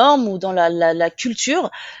les normes ou dans la culture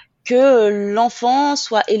que l'enfant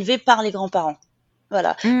soit élevé par les grands-parents.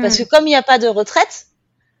 Voilà. Parce que comme il n'y a pas de retraite,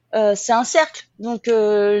 c'est un cercle. Donc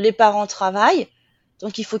les parents travaillent,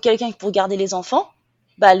 donc il faut quelqu'un pour garder les enfants.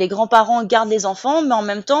 Les grands-parents gardent les enfants, mais en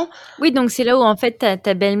même temps... Oui, donc c'est là où en fait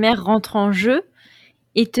ta belle-mère rentre en jeu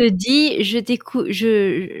et te dit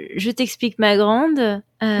je t'explique ma grande,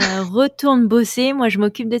 retourne bosser, moi je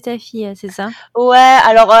m'occupe de ta fille, c'est ça? Ouais,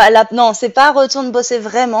 alors non, c'est pas retourne bosser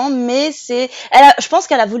vraiment, mais je pense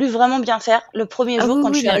qu'elle a voulu vraiment bien faire le premier jour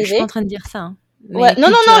quand je suis arrivée. Je suis pas en train de dire ça. Hein. Ouais, non,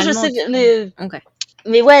 je sais, mais okay.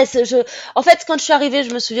 Mais ouais, en fait, quand je suis arrivée,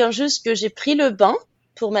 je me souviens juste que j'ai pris le bain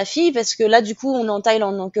pour ma fille parce que là, du coup, on est en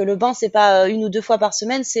Thaïlande, donc le bain, c'est pas 1 ou 2 fois par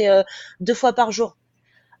semaine, c'est 2 fois par jour.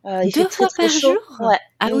 Il fait très chaud. Ouais.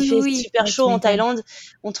 Il fait super chaud en Thaïlande.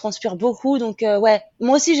 On transpire beaucoup, donc ouais.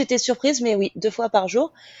 Moi aussi, j'étais surprise, mais oui, 2 fois par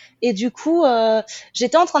jour. Et du coup,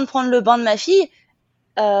 j'étais en train de prendre le bain de ma fille,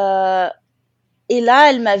 et là,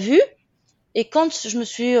 elle m'a vue. Et quand je me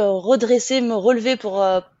suis redressée, me relever pour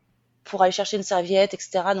aller chercher une serviette,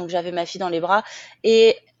 etc. Donc j'avais ma fille dans les bras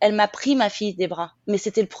et elle m'a pris ma fille des bras. Mais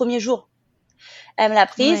c'était le premier jour. Elle me l'a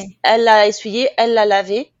prise, elle l'a essuyée, elle l'a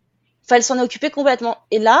lavée. Enfin, elle s'en est occupée complètement.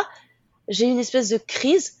 Et là, j'ai eu une espèce de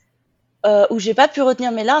crise où j'ai pas pu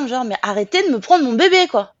retenir mes larmes, genre mais arrêtez de me prendre mon bébé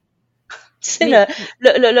quoi. Tu sais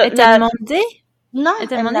elle t'a demandé? Non, elle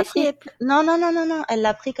t'a demandé non, elle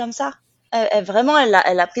l'a pris comme ça. Elle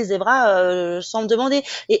l'a prise des bras sans me demander.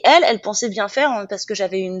 Et elle pensait bien faire hein, parce que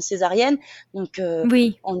j'avais une césarienne. Donc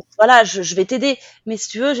voilà, je vais t'aider. Mais si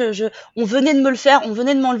tu veux, on venait de me le faire, on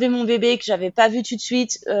venait de m'enlever mon bébé que j'avais pas vu tout de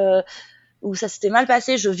suite, où ça s'était mal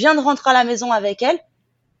passé. Je viens de rentrer à la maison avec elle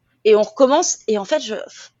et on recommence. Et en fait,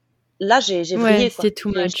 là j'ai vrillé quoi.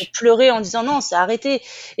 J'ai pleuré en disant non, c'est arrêté.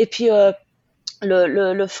 Et puis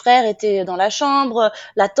le frère était dans la chambre,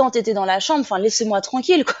 la tante était dans la chambre. Enfin, laissez-moi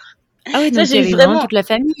tranquille quoi. Ah oui, donc il y avait vraiment toute la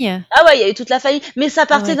famille. Ah ouais, il y avait toute la famille. Mais ça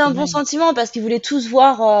partait d'un bon sentiment parce qu'ils voulaient tous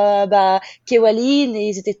voir Kewaline et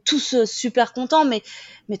ils étaient tous super contents. Mais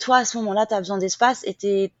toi, à ce moment-là, t'as besoin d'espace et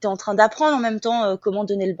t'es en train d'apprendre en même temps comment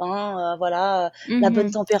donner le bain, la bonne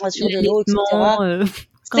température de l'eau, etc.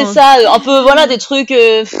 C'est ça, un peu, des trucs...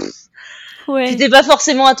 qui n'étaient pas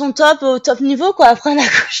forcément à au top niveau, quoi, après un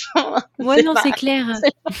accouchement. Ouais, non, c'est clair.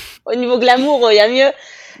 Au niveau glamour, il y a mieux.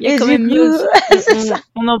 Il y a quand même mieux.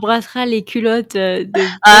 On embrassera les culottes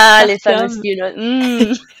de les fameuses culottes.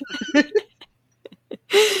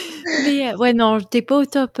 Mais non, t'es pas au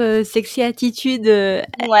top sexy attitude.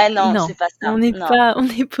 Non, c'est pas ça. On n'est pas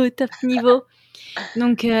au top niveau.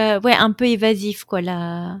 Donc un peu évasif quoi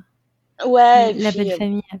la belle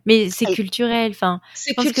famille. Mais c'est culturel. Enfin,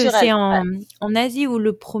 je pense que c'est en Asie où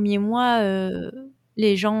le premier mois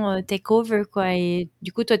les gens take over, quoi. Et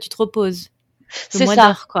du coup, toi, tu te reposes. Le C'est mois ça.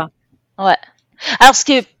 d'or, quoi. Ouais. Alors, ce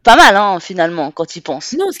qui est pas mal, hein, finalement, quand tu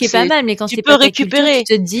penses. Non, ce qui est pas mal, mais quand Tu c'est peux pas ta culture, tu récupérer.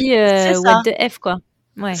 te dis C'est what ça. the F, quoi.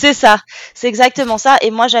 Ouais. C'est ça. C'est exactement ça.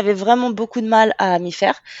 Et moi, j'avais vraiment beaucoup de mal à m'y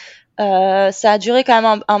faire. Ça a duré quand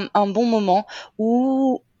même un bon moment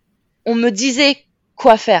où on me disait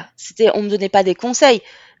quoi faire. On me donnait pas des conseils.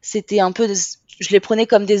 C'était un peu, je les prenais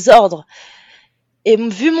comme des ordres. Et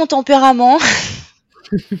vu mon tempérament,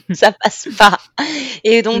 ça passe pas.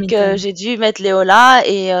 Et Tu donc, m'étonnes. j'ai dû mettre Léola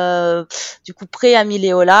et du coup, Pré a mis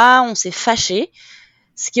Léola, on s'est fâchés.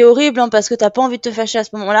 Ce qui est horrible, hein, parce que t'as pas envie de te fâcher à ce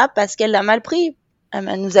moment-là, parce qu'elle l'a mal pris.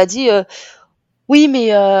 Elle nous a dit, oui,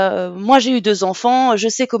 mais moi j'ai eu 2 enfants, je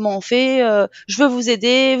sais comment on fait, je veux vous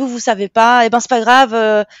aider, vous savez pas, et ben c'est pas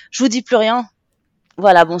grave, je vous dis plus rien.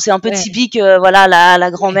 Voilà, bon, c'est un peu Ouais, typique, voilà, la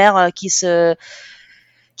ouais. grand-mère qui se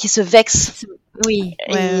vexe. Oui,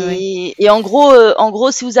 ouais. Et en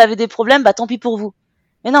gros, si vous avez des problèmes, bah tant pis pour vous.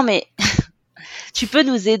 Mais non, mais tu peux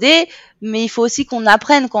nous aider, mais il faut aussi qu'on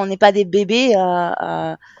apprenne quand on n'est pas des bébés,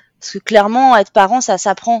 parce que clairement, être parent, ça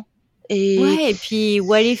s'apprend. Et Ouais, et puis,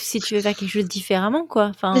 what if si tu veux faire quelque chose différemment,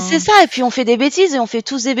 quoi. mais c'est Enfin, ça, et puis on fait des bêtises, et on fait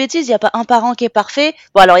tous des bêtises. Il n'y a pas un parent qui est parfait.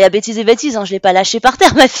 Bon, alors il y a bêtises et bêtises, hein, je l'ai pas lâché par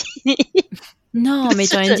terre, ma fille. non, mais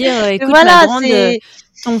t'as envie de dire, Mais écoute, ma voilà, grande, c'est.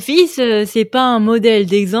 ton fils, c'est pas un modèle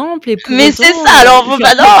d'exemple, et pour Mais c'est autant, ça, alors je suis bah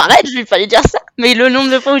un non, peu. arrête, je lui fallait dire ça. Mais le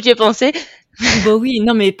nombre de fois où j'y ai pensé. Bah oui,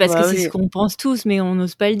 non, mais parce que Bah c'est ce oui, qu'on pense tous, mais on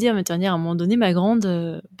n'ose pas le dire. Mais t'as envie de dire, à un moment donné, ma grande,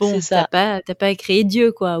 c'est bon, ça. t'as pas créé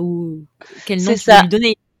Dieu, quoi, ou quel nom C'est tu veux ça. lui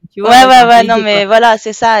donner, tu vois, Ouais, c'est ouais, un peu ouais, non, l'idée, quoi. mais voilà,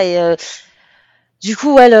 c'est ça. Et du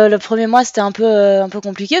coup, ouais, le premier mois, c'était un peu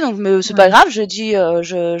compliqué, donc mais c'est pas Ouais. grave. Je dis,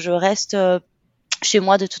 je reste chez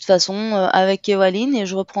moi de toute façon avec Ewaline et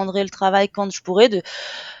je reprendrai le travail quand je pourrai.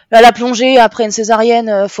 Là, la plongée après une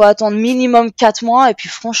césarienne, faut attendre minimum 4 mois. Et puis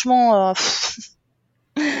franchement,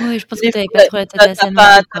 Ouais, je pense que les t'avais pas ouais, trop la tête à ça non plus,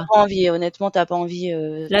 t'as quoi. pas envie. Honnêtement, t'as pas envie.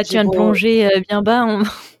 Là, tu J'ai viens de beau. plonger bien bas, on va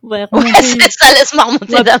Ouais, remonter, c'est ça. Laisse-moi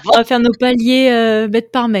remonter on d'avant. va faire nos paliers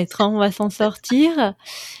mètre par mètre, hein, on va s'en sortir.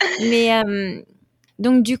 Mais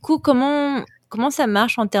donc, du coup, comment ça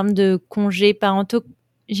marche en termes de congés parentaux?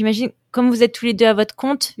 J'imagine, comme vous êtes tous les deux à votre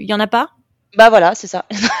compte, il y en a pas? Bah voilà, c'est ça.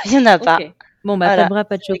 Il y en a Ok. pas. Bon, bah, pas de Voilà, bras,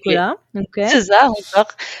 pas de c'est réglé. chocolat. Ok. C'est ça,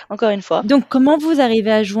 encore une fois. Donc, comment vous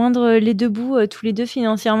arrivez à joindre les deux bouts, tous les deux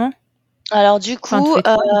financièrement? Alors du Enfin, tous coup, les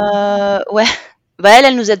trois, du coup. ouais, bah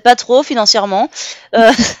elle nous aide pas trop financièrement.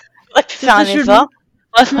 J'aurais pu C'est faire pas un effort.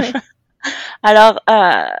 chelou. Ouais, Ouais. franchement. Alors,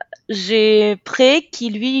 j'ai Pré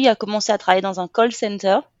qui lui a commencé à travailler dans un call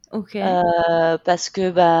center. Ok. Parce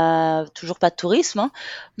que bah toujours pas de tourisme, hein.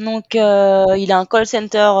 Donc il a un call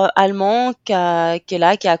center allemand qui est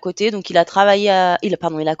là, qui est à côté. Donc il a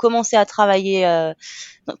commencé à travailler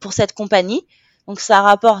pour cette compagnie. Donc ça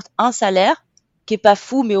rapporte un salaire qui est pas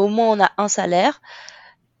fou, mais au moins on a un salaire.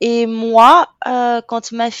 Et moi,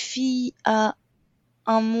 quand ma fille a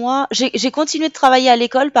 1 mois, j'ai continué de travailler à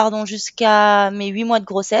l'école, pardon, jusqu'à mes 8 mois de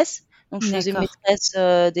grossesse. Donc je faisais D'accord.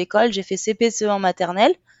 maîtresse d'école, j'ai fait CP/CE en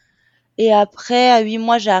maternelle. Et après, à 8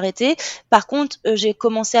 mois, j'ai arrêté. Par contre, j'ai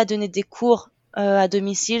commencé à donner des cours à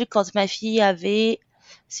domicile quand ma fille avait,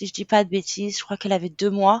 si je dis pas de bêtises, je crois qu'elle avait 2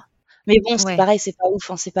 mois. Mais bon, c'est Ouais. pareil, c'est pas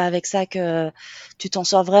ouf, hein, c'est pas avec ça que tu t'en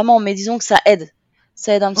sors vraiment. Mais disons que ça aide.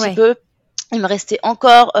 Ça aide un petit Ouais. peu. Il me restait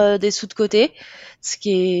encore des sous de côté. Ce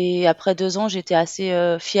qui est, après 2 ans, j'étais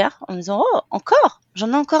assez fière en me disant, oh, encore?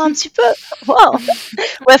 J'en ai encore un petit peu. Wow.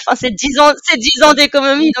 Ouais, enfin, c'est 10 ans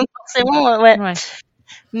d'économie, donc forcément, ouais. Ouais.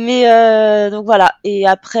 Mais donc voilà. Et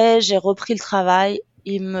après, j'ai repris le travail.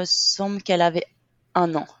 Il me semble qu'elle avait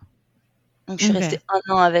 1 an. Donc je suis restée Ok.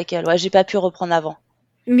 1 an avec elle. Ouais, j'ai pas pu reprendre avant.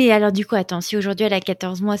 Mais alors, du coup, attends, si aujourd'hui elle a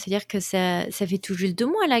 14 mois, c'est-à-dire que ça fait tout juste 2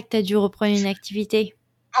 mois là que t'as dû reprendre une activité.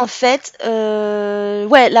 En fait,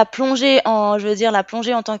 ouais, je veux dire la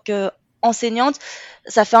plongée en tant qu'enseignante,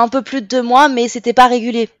 ça fait un peu plus de 2 mois, mais c'était pas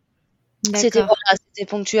régulier. D'accord. C'était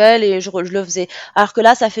ponctuel et je le faisais. Alors que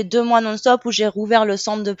là, ça fait 2 mois non-stop où j'ai rouvert le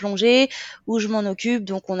centre de plongée, où je m'en occupe.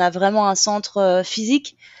 Donc on a vraiment un centre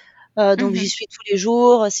physique. Donc j'y Mhm. suis tous les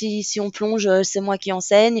jours. Si on plonge, c'est moi qui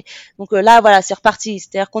enseigne. Donc là, voilà, c'est reparti.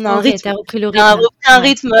 C'est-à-dire qu'on a un Ok, rythme. t'as repris le On a rythme. repris un Ouais.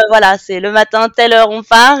 rythme, voilà, c'est le matin, telle heure on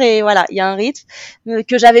part et voilà, il y a un rythme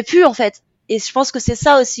que j'avais plus en fait. Et je pense que c'est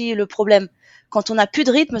ça aussi le problème. Quand on n'a plus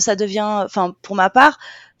de rythme, ça devient, enfin pour ma part,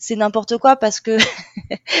 c'est n'importe quoi parce que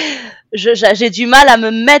j'ai du mal à me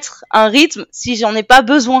mettre un rythme si j'en ai pas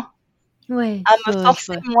besoin. Ouais, À me je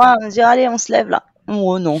forcer vois. moi, à me dire allez, on se lève là.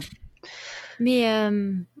 Oh non. Mais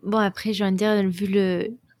bon, après, j'ai envie de dire, vu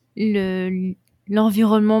le,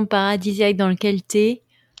 l'environnement paradisiaque dans lequel t'es,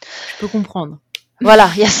 je peux comprendre. Voilà,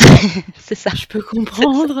 c'est ça. Je peux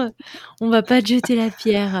comprendre. On va pas te jeter la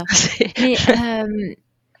pierre. Mais,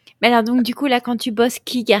 mais alors, donc, du coup, là, quand tu bosses,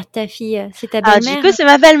 qui garde ta fille? C'est ta Ah, du belle-mère? coup, c'est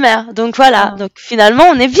ma belle-mère. Donc voilà. Ah. Donc finalement,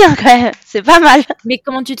 on est bien quand même. C'est pas mal. Mais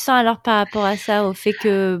comment tu te sens alors par rapport à ça, au fait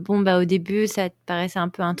que, bon, au début, ça te paraissait un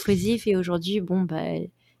peu intrusif et aujourd'hui, bon,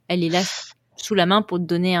 elle est là sous la main pour te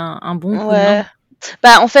donner un bon coup de main.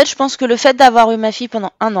 Ouais. En fait, je pense que le fait d'avoir eu ma fille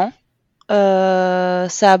pendant 1 an,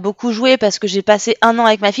 ça a beaucoup joué parce que j'ai passé 1 an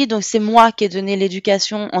avec ma fille, donc c'est moi qui ai donné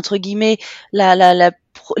l'éducation, entre guillemets,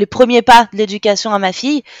 les premiers pas de l'éducation à ma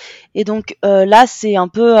fille. Et donc là, c'est un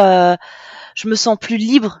peu, je me sens plus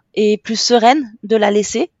libre et plus sereine de la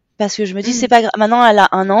laisser parce que je me dis c'est pas grave. Maintenant, elle a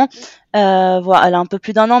 1 an, voilà, elle a un peu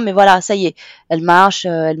plus d'1 an, mais voilà, ça y est, elle marche,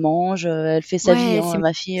 elle mange, elle fait sa vie. Hein,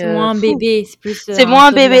 ma fille. C'est moins un bébé, c'est plus. C'est moins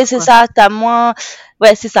un bébé, c'est ça. T'as moins.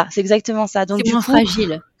 Ouais, c'est ça, c'est exactement ça. Donc c'est moins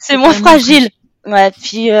fragile. C'est moins fragile. Ouais,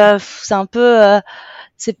 puis c'est un peu.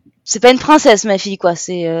 C'est pas une princesse, ma fille, quoi.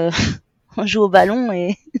 C'est on joue au ballon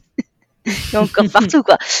et encore partout,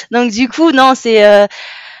 quoi. Donc du coup, non, je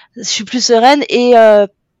suis plus sereine et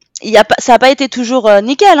ça a pas été toujours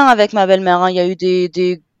nickel hein, avec ma belle-mère. Hein. Il y a eu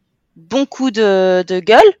des bons coups de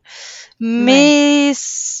gueule, mais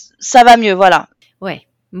ça va mieux, voilà. Ouais.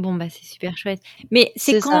 Bon, c'est super chouette. Mais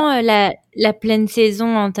c'est quand la pleine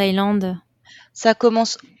saison en Thaïlande? Ça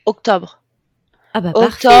commence octobre. Ah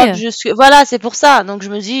octobre jusque voilà, c'est pour ça. Donc je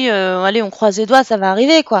me dis allez, on croise les doigts, ça va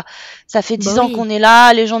arriver quoi. Ça fait 10 ans qu'on est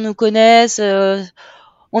là, les gens nous connaissent,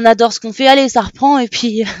 on adore ce qu'on fait, allez, ça reprend et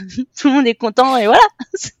puis tout le monde est content et voilà.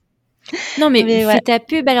 Non mais fais ta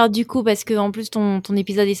pub alors du coup parce que en plus ton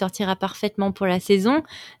épisode il sortira parfaitement pour la saison.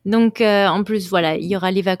 Donc en plus voilà, il y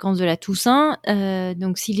aura les vacances de la Toussaint.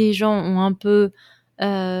 Donc si les gens ont un peu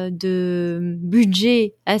de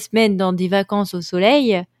budget à se mettre dans des vacances au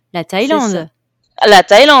soleil, la Thaïlande. La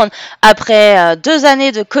Thaïlande. Après 2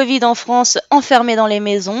 années de Covid en France, enfermés dans les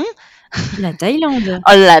maisons. La Thaïlande.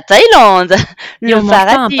 Oh, la Thaïlande. Le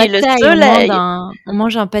paradis, le soleil. On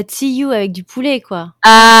mange un pad see ew avec du poulet, quoi.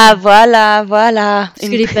 Ah, voilà. Parce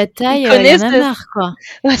que les pad thaï, il y en a marre, quoi.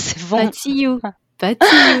 Ouais, c'est bon. Pad see ew. Pad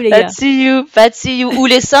see ew, les gars. Pad see ew. Ou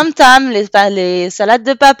les somtam, les salades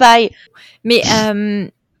de papaye. Mais,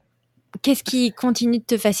 qu'est-ce qui continue de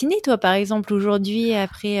te fasciner, toi, par exemple, aujourd'hui,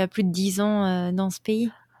 après plus de 10 ans dans ce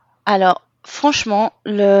pays? Alors, franchement,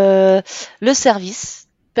 le service,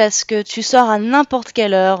 parce que tu sors à n'importe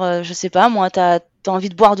quelle heure, je sais pas, moi, t'as envie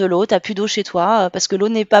de boire de l'eau, t'as plus d'eau chez toi, parce que l'eau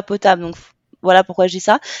n'est pas potable, donc voilà pourquoi je dis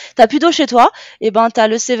ça. T'as plus d'eau chez toi, et t'as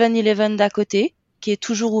le 7-Eleven d'à côté, qui est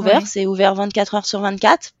toujours ouvert, c'est ouvert 24 heures sur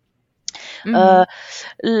 24.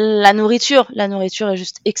 La nourriture est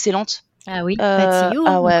juste excellente. Ah oui, pas de see you.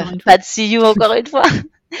 Ah ouais, pas de see you encore une fois.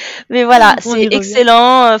 Mais voilà, c'est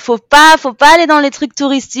excellent. Faut pas aller dans les trucs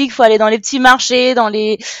touristiques, faut aller dans les petits marchés, dans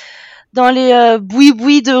les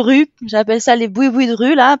boui-boui de rue. J'appelle ça les boui-boui de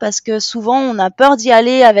rue là, parce que souvent on a peur d'y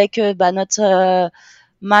aller avec notre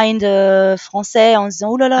mind français en se disant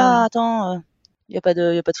oulala, attends, y a pas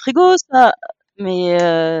de frigo ça. Mais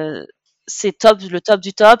c'est top, le top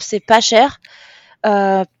du top, c'est pas cher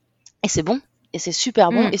et c'est bon. Et c'est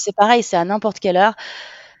super bon. Et c'est pareil, c'est à n'importe quelle heure.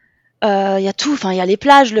 Y a tout. Enfin, il y a les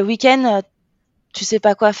plages. Le week-end, tu sais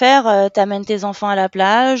pas quoi faire. T'amènes tes enfants à la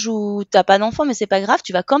plage ou t'as pas d'enfants, mais c'est pas grave.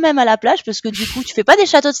 Tu vas quand même à la plage parce que du coup, tu fais pas des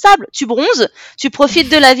châteaux de sable. Tu bronzes. Tu profites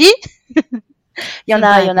de la vie. Il y en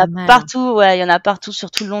a partout. Ouais, il y en a partout sur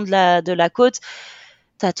tout le long de la côte.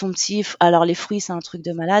 T'as ton petit. Alors les fruits, c'est un truc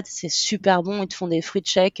de malade. C'est super bon. Ils te font des fruits de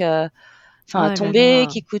chèque. À tomber,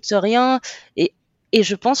 qui coûtent rien. Et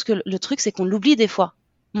je pense que le truc, c'est qu'on l'oublie des fois.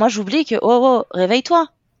 Moi, j'oublie que, réveille-toi.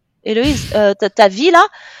 Héloïse, ta vie, là,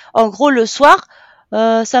 en gros, le soir,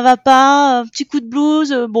 ça va pas, un petit coup de blues,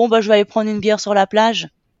 je vais aller prendre une bière sur la plage.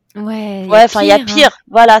 Ouais, il y a pire. Hein.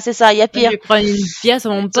 Voilà, c'est ça, il y a pire. Je vais prendre une bière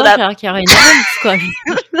sur mon porche alors qu'il y aurait une annonce, quoi.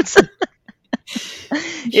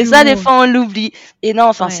 Et ça, des fois, on l'oublie. Et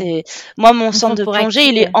non, moi, mon centre de plongée,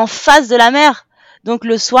 il est en face de la mer. Donc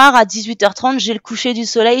le soir à 18h30, j'ai le coucher du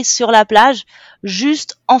soleil sur la plage,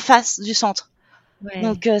 juste en face du centre.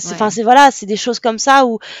 Donc c'est des choses comme ça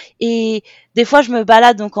et des fois je me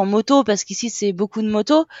balade donc en moto parce qu'ici c'est beaucoup de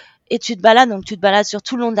motos et tu te balades sur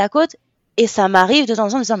tout le long de la côte et ça m'arrive de temps en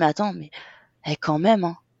temps de me dire mais attends quand même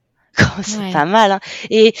hein. C'est pas mal hein.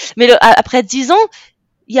 Après 10 ans,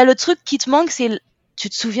 il y a le truc qui te manque, c'est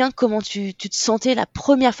tu te souviens comment tu te sentais la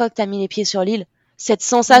première fois que tu as mis les pieds sur l'île? Cette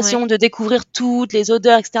sensation de découvrir toutes les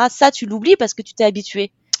odeurs, etc. Ça, tu l'oublies parce que tu t'es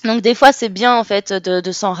habitué. Donc, des fois, c'est bien, en fait,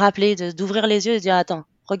 de s'en rappeler, d'ouvrir les yeux et de dire, attends,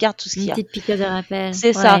 regarde tout ce qu'il y a. Une petite piqûre de rappel.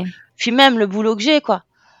 C'est ça. Puis même le boulot que j'ai, quoi.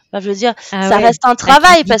 Je veux dire, ça reste un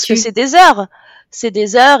travail parce que c'est des heures. c'est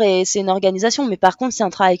des heures et c'est une organisation. Mais par contre, c'est un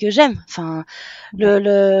travail que j'aime. Enfin,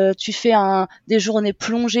 tu fais des journées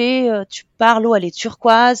plongées, tu pars, l'eau elle est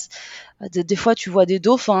turquoise. Des fois, tu vois des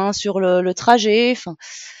dauphins sur le trajet. Enfin,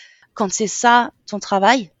 quand c'est ça ton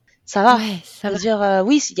travail, ça va. Ouais, ça Je va. veux dire,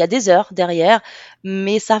 oui, il y a des heures derrière,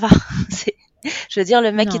 mais ça va. Je veux dire,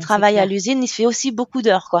 le mec qui Non, c'est travaille à clair. l'usine, il fait aussi beaucoup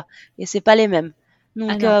d'heures, quoi. Et c'est pas les mêmes.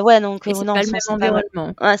 Ah Donc, non. Et c'est non, pas le même c'est pas vrai.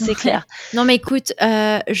 environnement. Ouais, c'est clair. Non, mais écoute,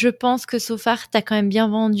 je pense que so far, t'as quand même bien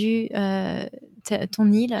vendu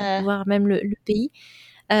ton île, voire même le pays.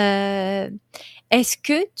 Est-ce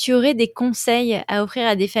que tu aurais des conseils à offrir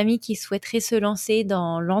à des familles qui souhaiteraient se lancer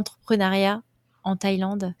dans l'entrepreneuriat en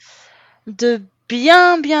Thaïlande? De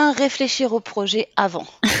bien réfléchir au projet avant.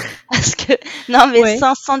 Parce que, non, mais Ouais.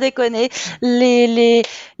 sans déconner, les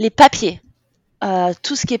papiers,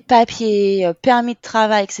 tout ce qui est papier, permis de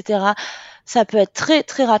travail, etc., ça peut être très,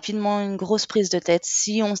 très rapidement une grosse prise de tête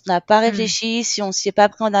si on n'a pas réfléchi, si on s'y est pas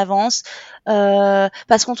pris en avance,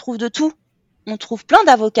 parce qu'on trouve de tout. On trouve plein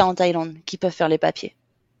d'avocats en Thaïlande qui peuvent faire les papiers.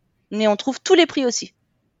 Mais on trouve tous les prix aussi.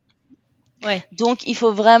 Ouais. Donc, il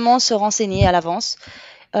faut vraiment se renseigner à l'avance,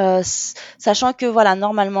 sachant que, voilà,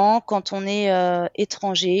 normalement, quand on est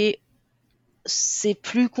étranger, c'est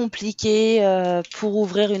plus compliqué pour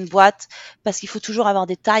ouvrir une boîte parce qu'il faut toujours avoir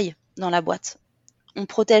des tailles dans la boîte. On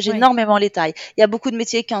protège énormément les tailles. Il y a beaucoup de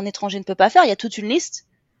métiers qu'un étranger ne peut pas faire. Il y a toute une liste,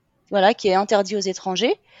 voilà, qui est interdite aux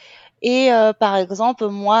étrangers. Et par exemple,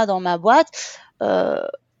 moi, dans ma boîte,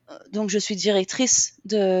 donc je suis directrice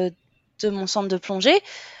de mon centre de plongée.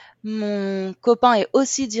 Mon copain est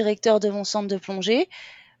aussi directeur de mon centre de plongée,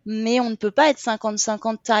 mais on ne peut pas être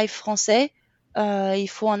 50-50 taille français. Il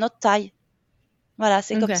faut un autre taille. Voilà,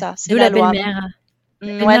 c'est comme ça, c'est D'où la la loi. belle-mère.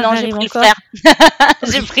 Ouais, non, j'ai pris le frère.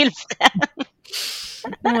 J'ai pris le frère.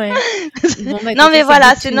 Ouais. Bon, bah, non, écoutez, mais voilà,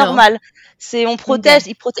 good c'est to know. normal. On protège,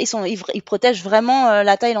 Okay. ils protègent vraiment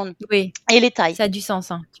la Thaïlande Oui, et les tailles. ça a du sens,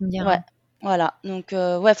 hein, tu me diras. Ouais, voilà. Donc,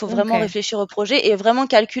 ouais, faut vraiment Ok. réfléchir au projet et vraiment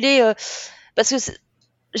calculer, parce que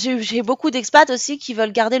j'ai beaucoup d'expats aussi qui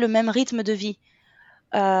veulent garder le même rythme de vie.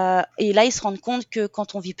 Et là, ils se rendent compte que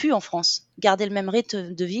quand on vit plus en France, garder le même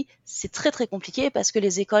rythme de vie, c'est très très compliqué parce que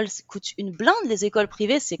les écoles coûtent une blinde. Les écoles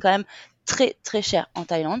privées, c'est quand même très très cher en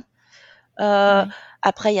Thaïlande. Ouais.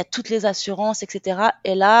 Après, il y a toutes les assurances, etc.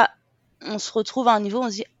 Et là, on se retrouve à un niveau où on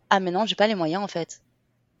se dit ah mais non, j'ai pas les moyens en fait.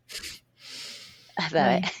 Ah bah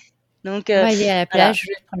ouais. Ouais. Donc On va aller à la voilà, plage, je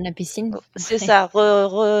vais prendre la piscine. c'est Ouais. ça.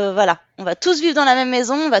 Voilà, on va tous vivre dans la même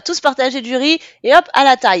maison, on va tous partager du riz et hop à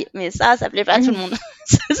la taille. Mais ça plaît pas à tout le monde.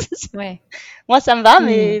 Ouais. Moi, ça me va, Hmm.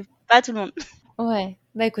 mais pas à tout le monde. Ouais.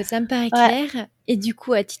 Bah écoute, ça me paraît Ouais. clair. Et du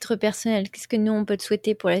coup, à titre personnel, qu'est-ce que nous on peut te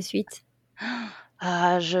souhaiter pour la suite?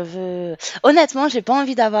 Ah, honnêtement, j'ai pas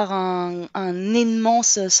envie d'avoir un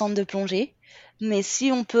immense centre de plongée, mais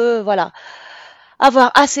si on peut, voilà,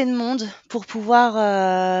 avoir assez de monde pour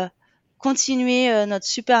pouvoir continuer notre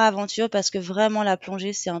super aventure, parce que vraiment la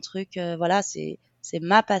plongée, c'est un truc, voilà, c'est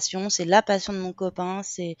ma passion, c'est la passion de mon copain,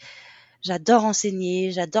 j'adore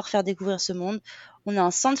enseigner, j'adore faire découvrir ce monde. On est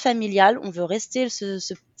un centre familial, on veut rester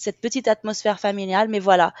cette petite atmosphère familiale, mais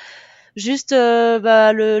voilà, juste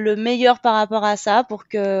le meilleur par rapport à ça pour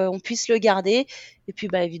qu'on puisse le garder. Et puis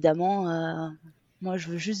bah évidemment, moi je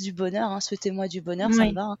veux juste du bonheur, hein. Souhaitez-moi du bonheur, ça me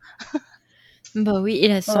Oui. va. Hein. Bah oui, et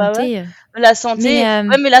la Ouais, santé. ouais. La santé, Mais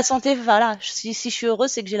ouais, mais la santé, voilà. Si je suis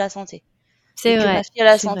heureuse, c'est que j'ai la santé et c'est que ma vrai, fille a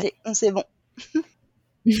la c'est vrai. santé. Donc c'est bon.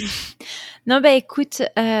 Non, bah écoute,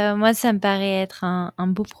 moi ça me paraît être un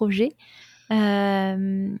beau projet.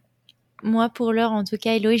 Moi, pour l'heure, en tout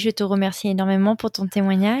cas, Eloïse, je te remercie énormément pour ton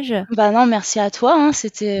témoignage. Bah non, merci à toi. Hein.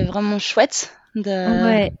 C'était vraiment chouette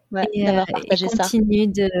Ouais, d'avoir et partagé ça. continue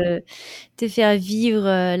de faire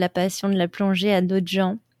vivre la passion de la plongée à d'autres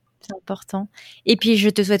gens. C'est important. Et puis, je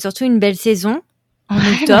te souhaite surtout une belle saison en Ouais,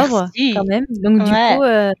 octobre, quand merci. même. Donc, du Ouais. coup,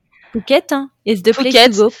 Phuket, hein, is the place to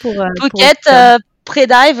Phuket, go pour Phuket, octobre.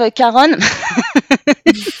 pré-dive, Caronne.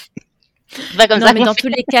 Pas comme Non, ça mais qu'on dans fait. tous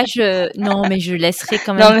les cas, non, mais je laisserai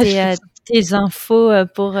quand Non, même mais tes infos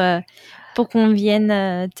pour qu'on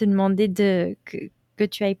vienne te demander que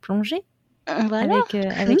tu ailles plonger voilà.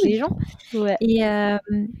 avec les gens. Ouais. Et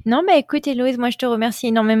non, bah écoute, Eloïse, moi je te remercie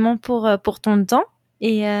énormément pour ton temps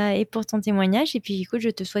et pour ton témoignage. Et puis écoute, je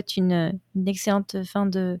te souhaite une excellente fin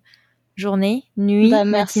de journée, nuit, Bah,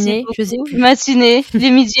 merci matinée, je sais beaucoup. plus. Matinée, il est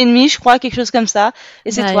 12h30, je crois, quelque chose comme ça.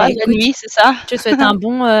 Et c'est Bah toi, la écoute, nuit, c'est ça? je te souhaite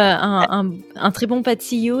un très bon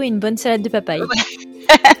patio et une bonne salade de papaye.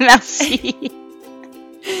 Merci.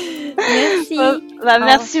 Merci. Bah,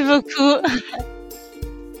 merci beaucoup.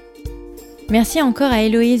 Merci encore à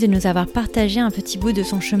Eloïse de nous avoir partagé un petit bout de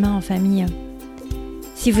son chemin en famille.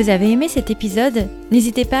 Si vous avez aimé cet épisode,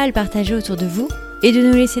 n'hésitez pas à le partager autour de vous et de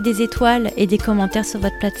nous laisser des étoiles et des commentaires sur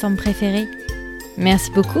votre plateforme préférée.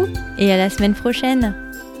 Merci beaucoup et à la semaine prochaine.